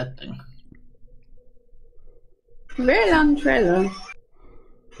into that thing. Very long trailer.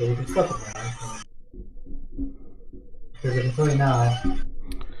 Okay, you can stop it now. Because I can tell you now.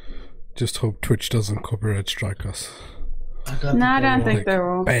 Just hope Twitch doesn't copyright strike us. I don't think they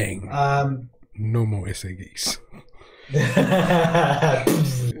will. Bang! Um. No more SA Geeks.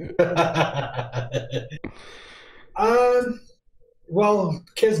 Well,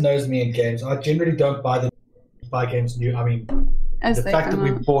 Kiz knows me in games. I generally don't buy games new. I mean, As the they fact that come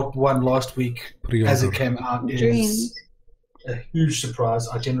we out. bought one last week as it came out is Dreams. a huge surprise.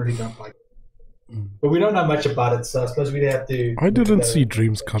 I generally don't like it. Mm. But we don't know much about it, so I suppose we'd have to... I didn't see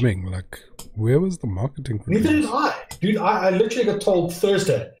Dreams coming. Like, where was the marketing for Neither Dreams? did I. Dude, I literally got told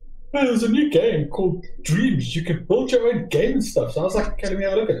Thursday, hey, there's a new game called Dreams. You can build your own game and stuff. So I was like, okay, let me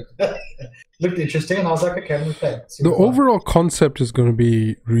have a look at it. Looked interesting, and I was like, okay, let me play it. The overall concept is going to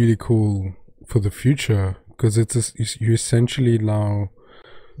be really cool for the future because you essentially now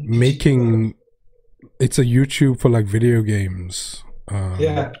making... It's a YouTube for like video games.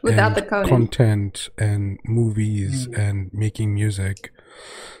 Yeah. Without and the coding. content and movies and making music.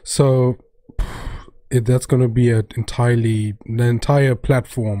 So that's going to be the entire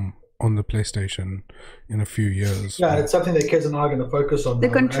platform on the PlayStation in a few years. Yeah, it's something that Kiz and I are going to focus on. The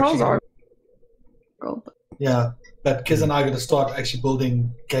now. controls Actually, are. Yeah, but Kiz and I are going to start actually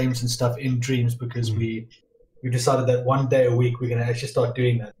building games and stuff in Dreams because we decided that one day a week we're going to actually start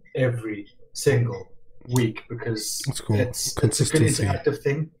doing that every single week because That's cool. it's a good interactive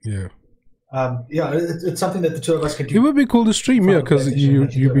thing. Yeah. It's something that the two of us can do. It would be cool to stream, yeah, because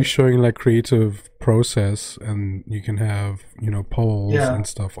PlayStation, you'd be showing like creative process and you can have, polls and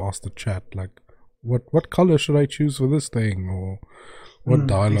stuff, ask the chat like what color should I choose for this thing or what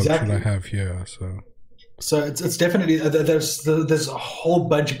dialogue should I have here. So it's definitely there's a whole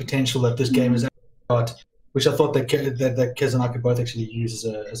bunch of potential that this game has got, which I thought that Kiz and I could both actually use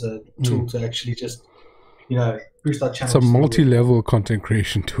as a tool to actually just boost our channel. it's a multi-level content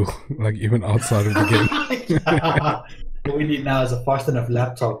creation tool, like even outside of the game. What we need now is a fast enough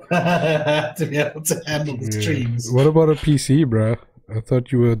laptop to be able to handle the streams. What about a PC, bruh? I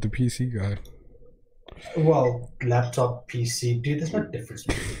thought you were the PC guy. Well, laptop, PC, dude, there's no difference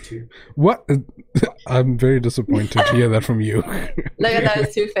between the two. What? I'm very disappointed to hear that from you. Look at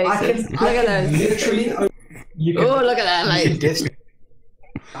those two faces. Look at those. Literally, Oh, look at that! Like,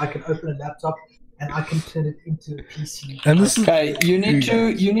 I can open a laptop and I can turn it into a PC. And this is Okay, you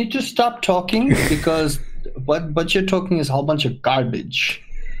need to stop talking because what you're talking is a whole bunch of garbage.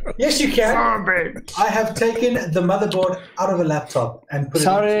 Yes, you can. I have taken the motherboard out of a laptop and put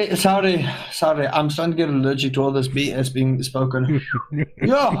Sorry. I'm starting to get allergic to all this BS being spoken.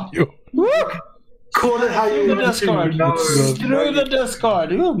 Yeah. Call it how you Through the want Discord. to. Through the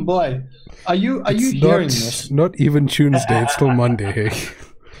Discord. Oh boy. Are you hearing this? not even Tuesday, it's still Monday, hey.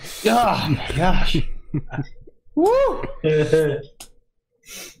 Yeah. Woo!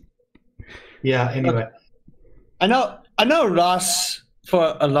 Yeah, anyway. I know Ross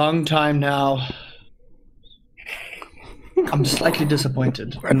for a long time now. I'm slightly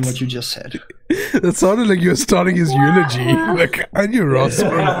disappointed in what you just said. That sounded like you were starting his eulogy. Like, I knew Ross for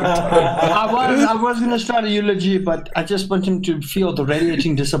a long time. I was going to start a eulogy, but I just want him to feel the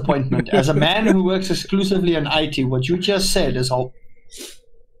radiating disappointment. As a man who works exclusively in IT, what you just said is all.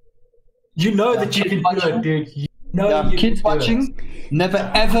 You know that you can do it, dude. You know you kids can do watching,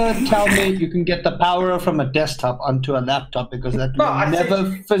 never ever tell me you can get the power from a desktop onto a laptop because that will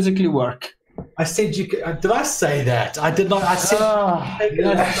never physically work. I said you could. Did I say that? I did not. I said.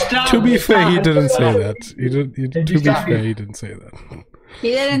 To be fair, he didn't say that. To be fair, he didn't say that.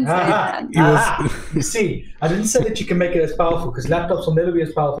 He didn't say that. You see, I didn't say that you can make it as powerful because laptops will never be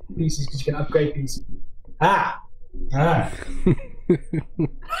as powerful as PCs because you can upgrade PCs.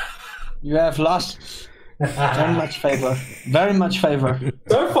 You have lost very much favor. Very much favor.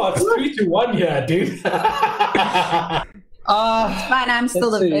 So far, it's 3-1 here, dude. It's fine, I'm still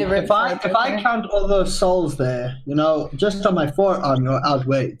the favorite. If I count all those souls there, you know, just on my forearm, you're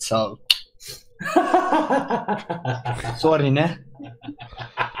outweighed, so. Sorry, ne?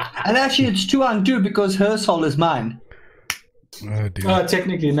 And actually, it's 2-2 because her soul is mine. Oh, dear.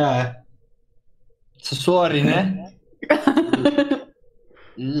 Technically, no. So sorry, ne?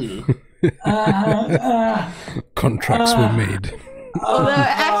 Contracts were made. Although,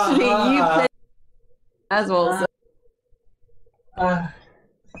 actually, you played as well. So.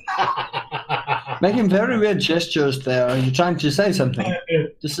 Making very weird gestures there. Are you trying to say something?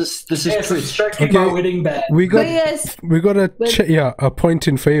 This is Twitch. Okay. My wedding band. We got a point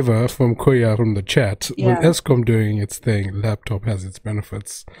in favor from Koya from the chat. Yeah. With ESCOM doing its thing, laptop has its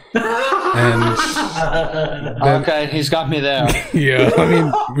benefits. And then, okay, he's got me there. yeah, I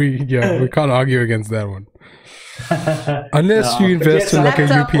mean we can't argue against that one. Unless you invest in like a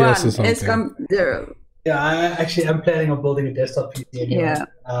UPS or something. ESCOM 0. Yeah, I'm planning on building a desktop PC anyway. Yeah.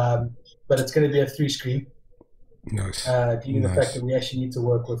 But it's going to be a 3-screen. Nice. Due to the fact that we actually need to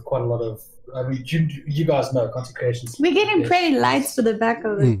work with quite a lot of. I mean, you guys know consecrations. We're getting pretty lights for the back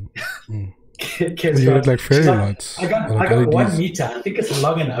of it. You had like fairy lights. I got LEDs. 1 meter. I think it's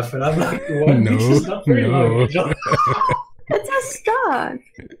long enough, and I'm like, 1 meter is not very long. It's a start.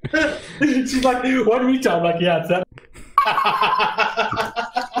 She's like 1 meter. I'm like, yeah, it's that.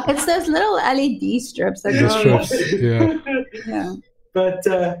 It's those little LED strips that go. Yeah. But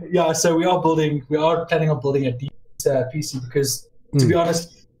so we are planning on building a decent PC because, to be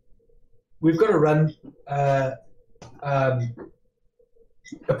honest, we've got to run a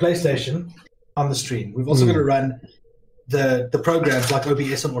PlayStation on the stream. We've also got to run the programs like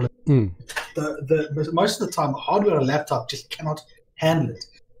OBS and all of that. Most of the time, the hardware on a laptop just cannot handle it.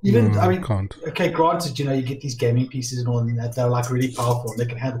 Can't. Okay, granted, you get these gaming PCs and all that, they're like really powerful and they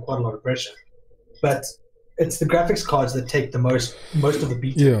can handle quite a lot of pressure. But it's the graphics cards that take the most of the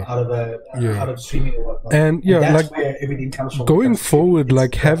beat out of streaming or whatnot. And that's like where everything comes from. Going forward,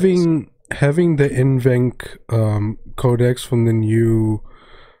 like having the NVENC codecs from the new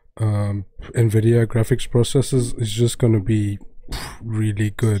NVIDIA graphics processors is just going to be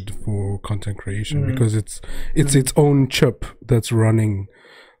really good for content creation because it's its own chip that's running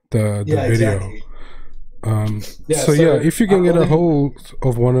the video. Exactly. If you can get a hold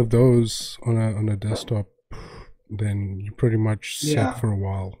of one of those on a desktop, then you're pretty much set for a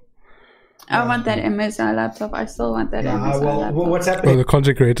while. I want that MSI laptop. I still want that MSI laptop. What's happening? The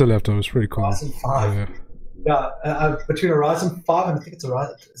content creator laptop is pretty cool. Ryzen 5. Between a Ryzen 5 and I think it's a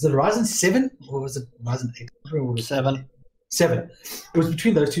Ryzen. Is it a Ryzen 7 or was it Ryzen 8? 7. 7. It was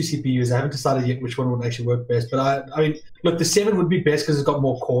between those two CPUs. I haven't decided yet which one would actually work best. But I mean, look, the 7 would be best because it's got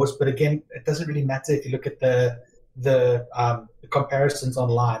more cores. But again, it doesn't really matter if you look at the comparisons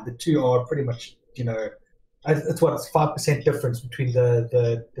online. The two are pretty much, it's 5% difference between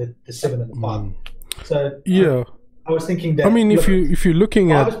the 7 and the 5. So I was thinking that. I mean, if you're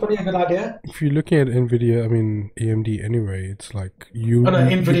looking at, was probably a good idea. If you're looking at NVIDIA, I mean AMD anyway. It's like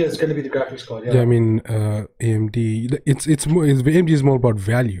NVIDIA is going to be the graphics card. Yeah, I mean AMD. It's more. AMD is more about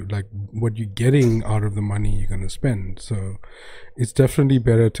value, like what you're getting out of the money you're going to spend. So it's definitely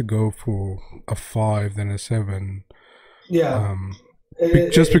better to go for a 5 than a 7. Yeah.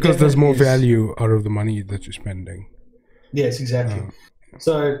 Just because there's more value out of the money that you're spending. Yes, exactly.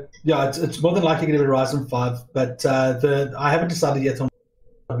 So it's more than likely going to be Ryzen 5, but I haven't decided yet on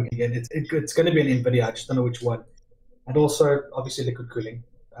what again. It's going to be an NVIDIA. I just don't know which one, and also obviously liquid cooling,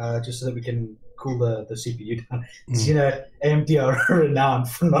 just so that we can cool the CPU down. AMD are renowned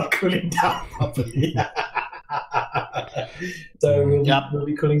for not cooling down properly. So we'll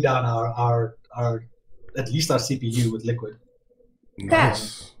be cooling down our at least our CPU with liquid.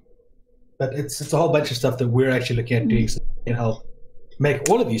 Nice. But it's a whole bunch of stuff that we're actually looking at doing so we can help make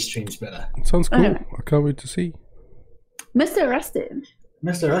all of these streams better. Sounds cool. I can't wait to see. Mr.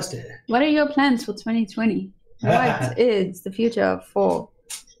 Rusty, what are your plans for 2020? What is the future for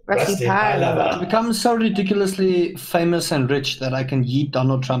RustyPieLover? Become so ridiculously famous and rich that I can yeet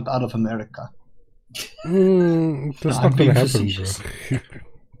Donald Trump out of America. That's not going to happen,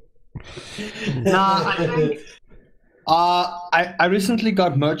 bro. I recently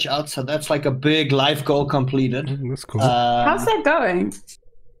got merch out, so that's like a big life goal completed. That's cool. How's that going?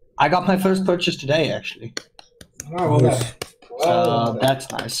 I got my first purchase today, actually. Oh, well done. So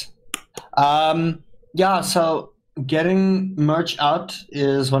that's nice. Yeah, so getting merch out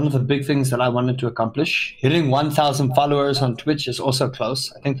is one of the big things that I wanted to accomplish. Hitting 1,000 followers on Twitch is also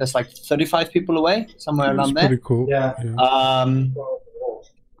close. I think there's like 35 people away, somewhere around there. Pretty cool. Yeah.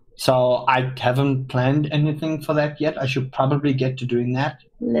 So I haven't planned anything for that yet. I should probably get to doing that.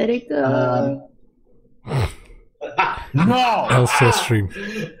 Let it go. No! Elsa stream.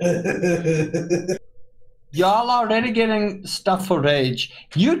 Y'all already getting stuff for Rage.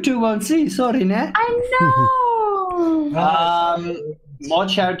 You two won't see. Sorry, Nat. I know. More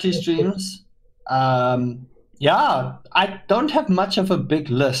charity streams. Yeah, I don't have much of a big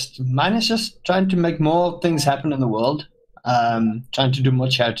list. Mine is just trying to make more things happen in the world. Trying to do more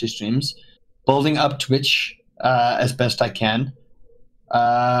charity streams. Building up Twitch as best I can.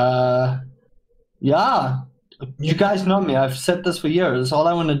 Yeah. You guys know me. I've said this for years. All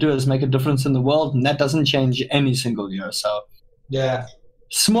I want to do is make a difference in the world, and that doesn't change any single year. So, yeah,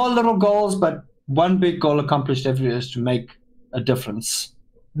 small little goals, but one big goal accomplished every year is to make a difference,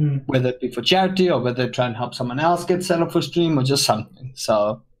 whether it be for charity or whether try and help someone else get set up for stream or just something.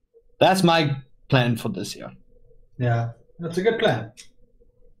 So, that's my plan for this year. Yeah, that's a good plan,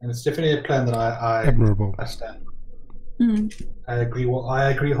 and it's definitely a plan that I admirable. I stand. I agree. Well, I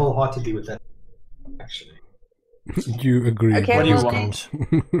agree wholeheartedly with that. Actually. You agree. Okay, what do you well, want?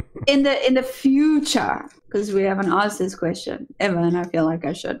 In the future, because we haven't asked this question ever, and I feel like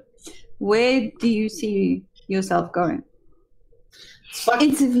I should. Where do you see yourself going? It's like,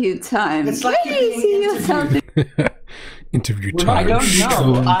 interview time. It's like where do you see yourself? Interview Well, time. I don't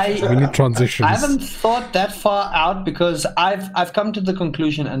know. We need transitions. I haven't thought that far out because I've come to the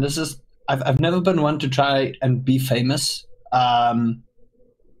conclusion, and this is I've never been one to try and be famous,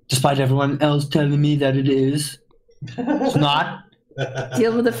 despite everyone else telling me that it is. It's not.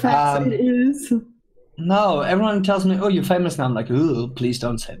 Deal with the fact that it is. No, everyone tells me, "Oh, you're famous now." I'm like, "Ooh, please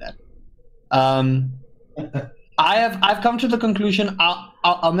don't say that." I've come to the conclusion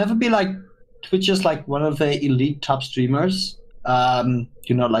I'll never be like Twitch is like one of the elite top streamers.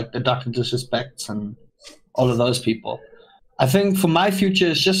 You know, like the Dr. Disrespects and all of those people. I think for my future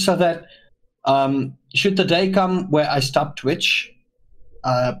is just so that should the day come where I stop Twitch.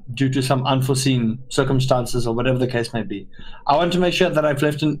 Due to some unforeseen circumstances or whatever the case may be, I want to make sure that I've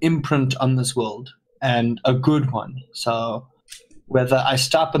left an imprint on this world and a good one. So whether I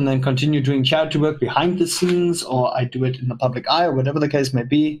stop and then continue doing charity work behind the scenes or I do it in the public eye or whatever the case may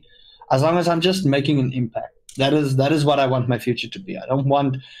be, as long as I'm just making an impact, that is what I want my future to be. I don't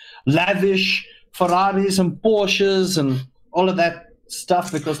want lavish Ferraris and Porsches and all of that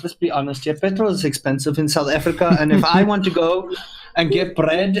stuff because let's be honest here, petrol is expensive in South Africa, and if I want to go and get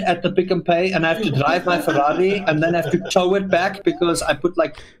bread at the Pick and Pay and I have to drive my Ferrari and then have to tow it back because I put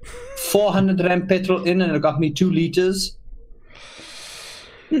like 400 Rand petrol in and it got me 2 liters.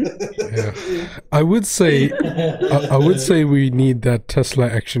 Yeah. I would say we need that Tesla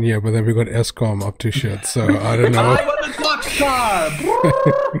action here, but then we got Escom up to shit, so I don't know. I want a boxcar!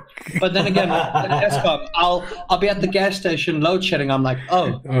 But then again, Escom, I'll be at the gas station load shedding. I'm like,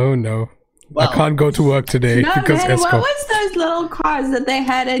 oh no. Well, I can't go to work today No, because man, Escom. what was those little cars that they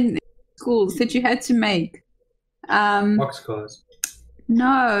had in schools that you had to make? Boxcars.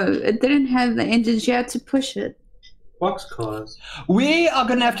 No, it didn't have the engines. You had to push it. Boxcars. we are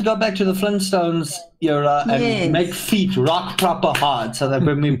going to have to go back to the Flintstones era and Yes. make feet rock proper hard so that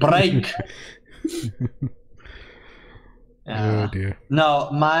when we break. Oh dear. No,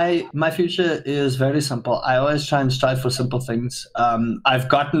 my future is very simple. I always try and strive for simple things. I've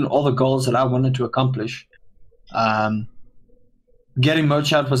gotten all the goals that I wanted to accomplish. Getting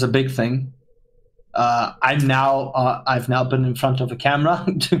merch out was a big thing. I've now been in front of a camera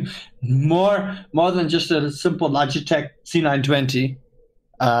to more than just a simple Logitech C920.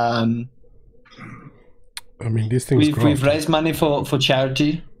 I mean, these things. We've raised money for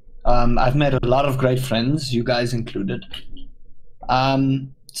charity. I've made a lot of great friends, you guys included.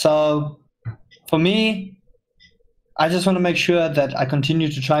 So for me, I just want to make sure that I continue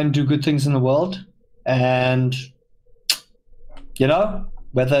to try and do good things in the world, and you know,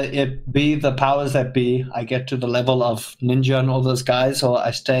 whether it be the powers that be, I get to the level of Ninja and all those guys, or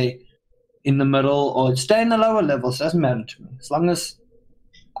I stay in the middle or stay in the lower levels, doesn't matter to me. As long as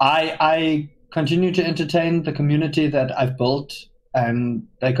I continue to entertain the community that I've built and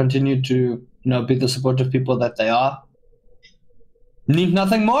they continue to, be the supportive people that they are. Need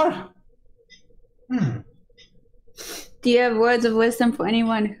nothing more. Do you have words of wisdom for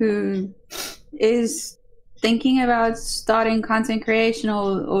anyone who is thinking about starting content creation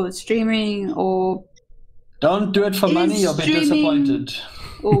or streaming or... Don't do it for money, you'll be disappointed.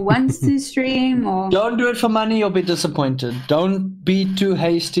 or wants to stream or Don't do it for money, you'll be disappointed. Don't be too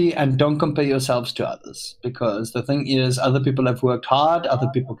hasty and don't compare yourselves to others. Because the thing is, other people have worked hard, other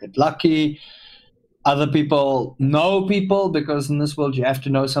people get lucky, other people know people, because in this world you have to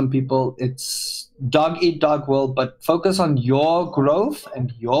know some people. It's dog eat dog world, but focus on your growth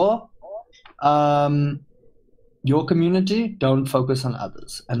and your community. Don't focus on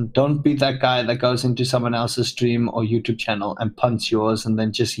others, and don't be that guy that goes into someone else's stream or YouTube channel and punts yours and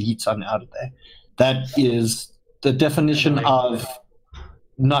then just yeets on out of there. That is the definition of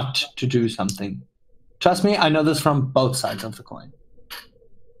not to do something. Trust me, I know this from both sides of the coin.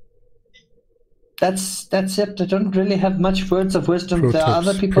 That's it. I don't really have much words of wisdom. There are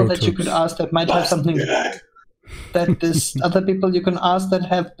other people that you could ask that might have something. That there's other people you can ask that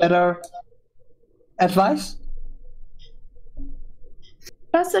have better advice.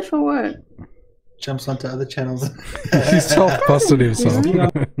 Trust it for what? Jumps onto other channels. He's self-busted himself.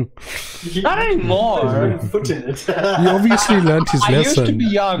 Not anymore. Foot in it. He obviously learned his I used to lesson. be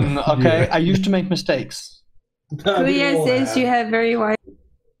young, okay? I used to make mistakes. Kuya says you have very wise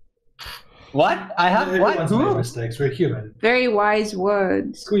What? I have what? Everyone's made mistakes. We're human. very wise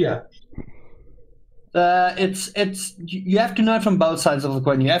words. Kuya. It's you have to know it from both sides of the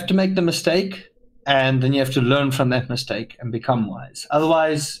coin. You have to make the mistake, and then you have to learn from that mistake and become wise.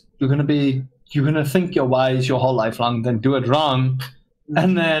 Otherwise, you're gonna think you're wise your whole life long, then do it wrong,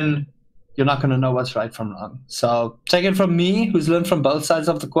 and then you're not gonna know what's right from wrong. So take it from me, who's learned from both sides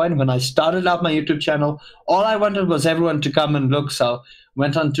of the coin. When I started out my YouTube channel, all I wanted was everyone to come and look. So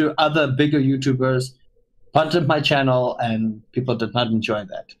went on to other bigger YouTubers, punted my channel, and people did not enjoy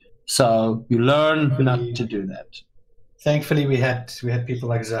that. So you learn not to do that. Thankfully, we had people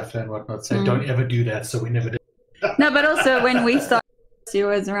like Zafla and whatnot say, "Don't ever do that." So we never did. No, but also when we started, he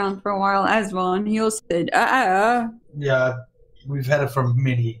was around for a while as well, and he also said, Yeah, we've had it from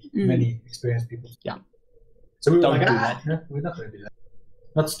many experienced people. Yeah. So we were Don't like, do that. no, we're not going to do that.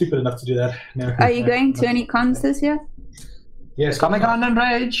 Not stupid enough to do that. No. Are you going to any cons this year? Yes. Comic-Con and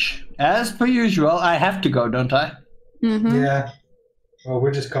Rage, as per usual. I have to go, don't I? Mm-hmm. Yeah. Well,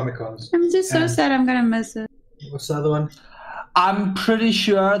 we're just Comic-Cons. I'm just so sad I'm going to miss it. What's the other one? I'm pretty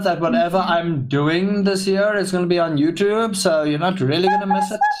sure that whatever I'm doing this year is going to be on YouTube, so you're not really going to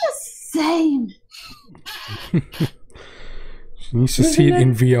miss it. Same. He needs to see it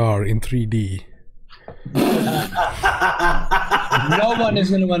in VR, in 3D. No one is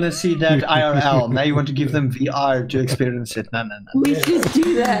going to want to see that IRL. Now you want to give them VR to experience it. No. We should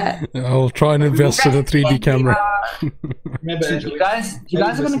do that. I'll try and invest in a 3D camera. Remember, So Andrew, you guys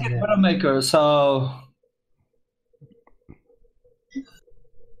are going to get Widowmaker, so...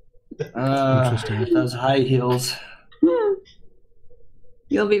 Interesting. Those high heels.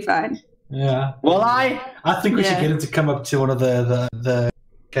 You'll be fine. Yeah. Will I? I think we should Yeah. get him to come up to one of the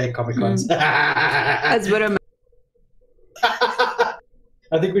K Comic-Cons. That's what I'm. I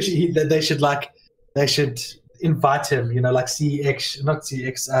think we should. They should invite him. You know, like GS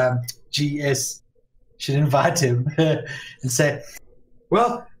should invite him and say,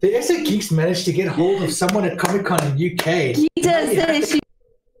 "Well, the SA Geeks managed to get hold of someone at Comic-Con in UK."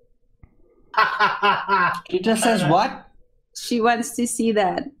 He just says what? She wants to see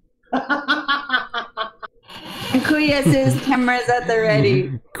that. And Kuya says cameras at the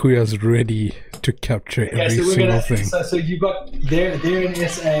ready. Kuya's ready to capture Okay, every so we're single gonna. thing. So you got they're in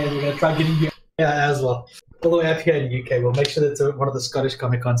SA. We're gonna try getting you as well. All the way up here in the UK. We'll make sure that's one of the Scottish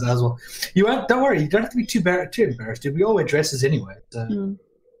Comic Cons as well. You won't. Don't worry. You don't have to be too embarrassed. Dude. We all wear dresses anyway. So, you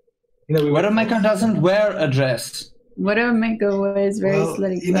know, Widowmaker doesn't wear a dress. Widowmaker wears very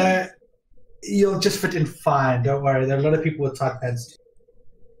slutty you know, you'll just fit in fine. Don't worry. There are a lot of people with tight pants.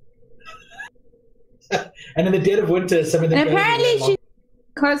 And in the dead of winter, some of them. And apparently she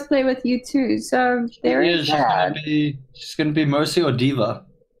cosplay with you too. So there is that. She's gonna be Mercy or Diva.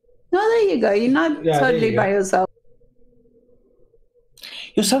 No, there you go. You're not totally by yourself.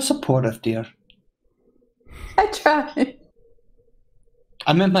 You're so supportive, dear. I try.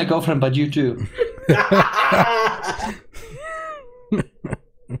 I meant my girlfriend, but you too.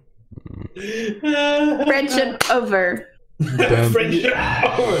 Friendship over. Friendship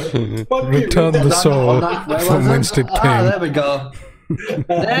over. Return the soul from whence it Ah, came. there we go.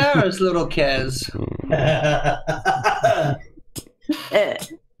 There's little Kez.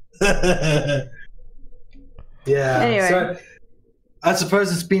 Yeah. Anyway. So I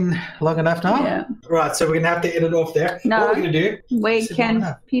suppose it's been long enough now. Yeah. Right. So we're gonna have to edit off there. No. What we're gonna do? Where Is it long can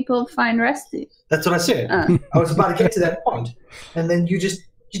enough? people find Rusty? That's what I said. I was about to get to that point, and then you just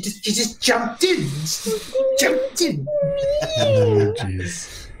jumped in. Jumped in. Oh,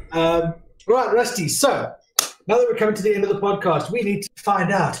 jeez. Right, Rusty. So now that we're coming to the end of the podcast, we need to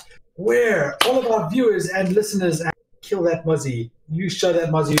find out where all of our viewers and listeners kill that muzzy. You show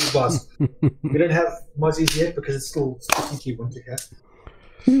that muzzy who's boss. We don't have muzzies yet because it's still completely winter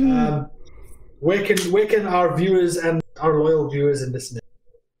here. Where can our viewers and our loyal viewers and listeners?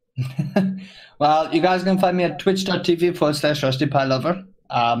 Well, you guys can find me at twitch.tv/RustyPieLover.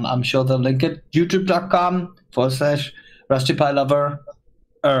 I'm sure they'll link it. youtube.com/RustyPieLover.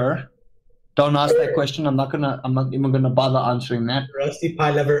 Don't ask that question. I'm not even gonna bother answering that.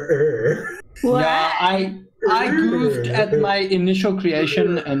 RustyPieLover. What? Yeah, I goofed at my initial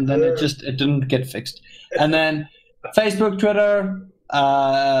creation and then it didn't get fixed. And then Facebook, Twitter,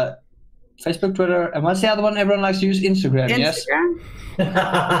 and what's the other one everyone likes to use? Instagram. Yes.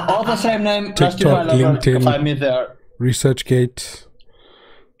 All the same name. TikTok, LinkedIn. You can find me there. ResearchGate.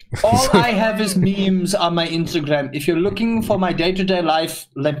 All I have is memes on my Instagram. If you're looking for my day-to-day life,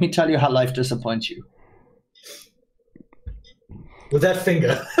 let me tell you how life disappoints you. With that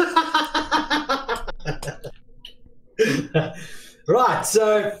finger. Right,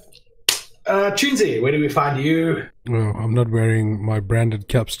 so Chewnsy, where do we find you? Well, I'm not wearing my branded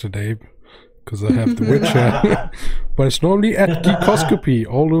caps today because I have The Witcher. But it's normally at Geekoscopy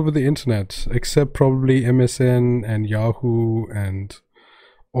all over the internet, except probably MSN and Yahoo and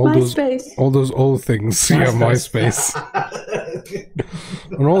all those old things. Yeah, MySpace.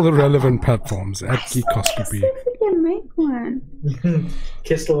 On all the relevant platforms at Geekoscopy. Let's see if we can make one.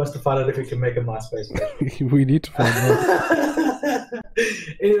 Kistel wants to find out if we can make a MySpace page. We need to find out.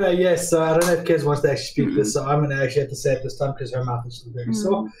 Anyway, yes, so I don't know if Kes wants to actually speak this, so I'm going to actually have to say it this time because her mouth is still very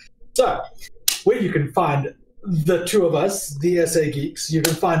sore. So, where you can find the two of us, the SA Geeks, you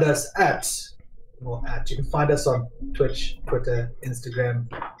can find us you can find us on Twitch, Twitter, Instagram,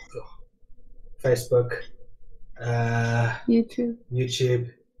 Facebook, YouTube,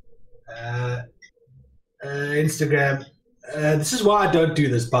 Instagram. This is why I don't do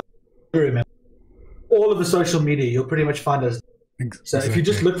this, but remember, all of the social media, you'll pretty much find us. So if you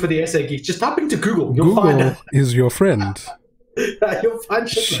just look for the SA Geeks, just type into Google, you'll find it. Is your friend. You'll find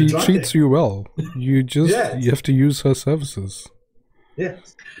she treats you well. You just you have to use her services.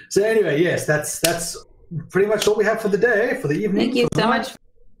 Yes. So anyway, yes, that's pretty much all we have for the day, for the evening. Thank you so much.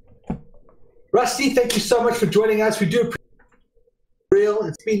 Rusty, thank you so much for joining us. We do appreciate it. Real.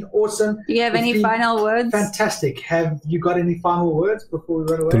 It's been awesome. Do you have any final words? Fantastic. Have you got any final words before we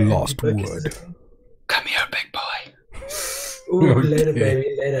run away? The last word. Come here, big boy. Ooh, later,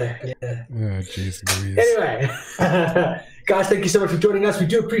 baby. Later. Yeah. Oh, jeez Louise. Anyway, guys, thank you so much for joining us. We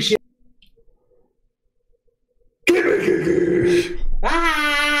do appreciate it.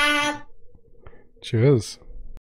 Cheers.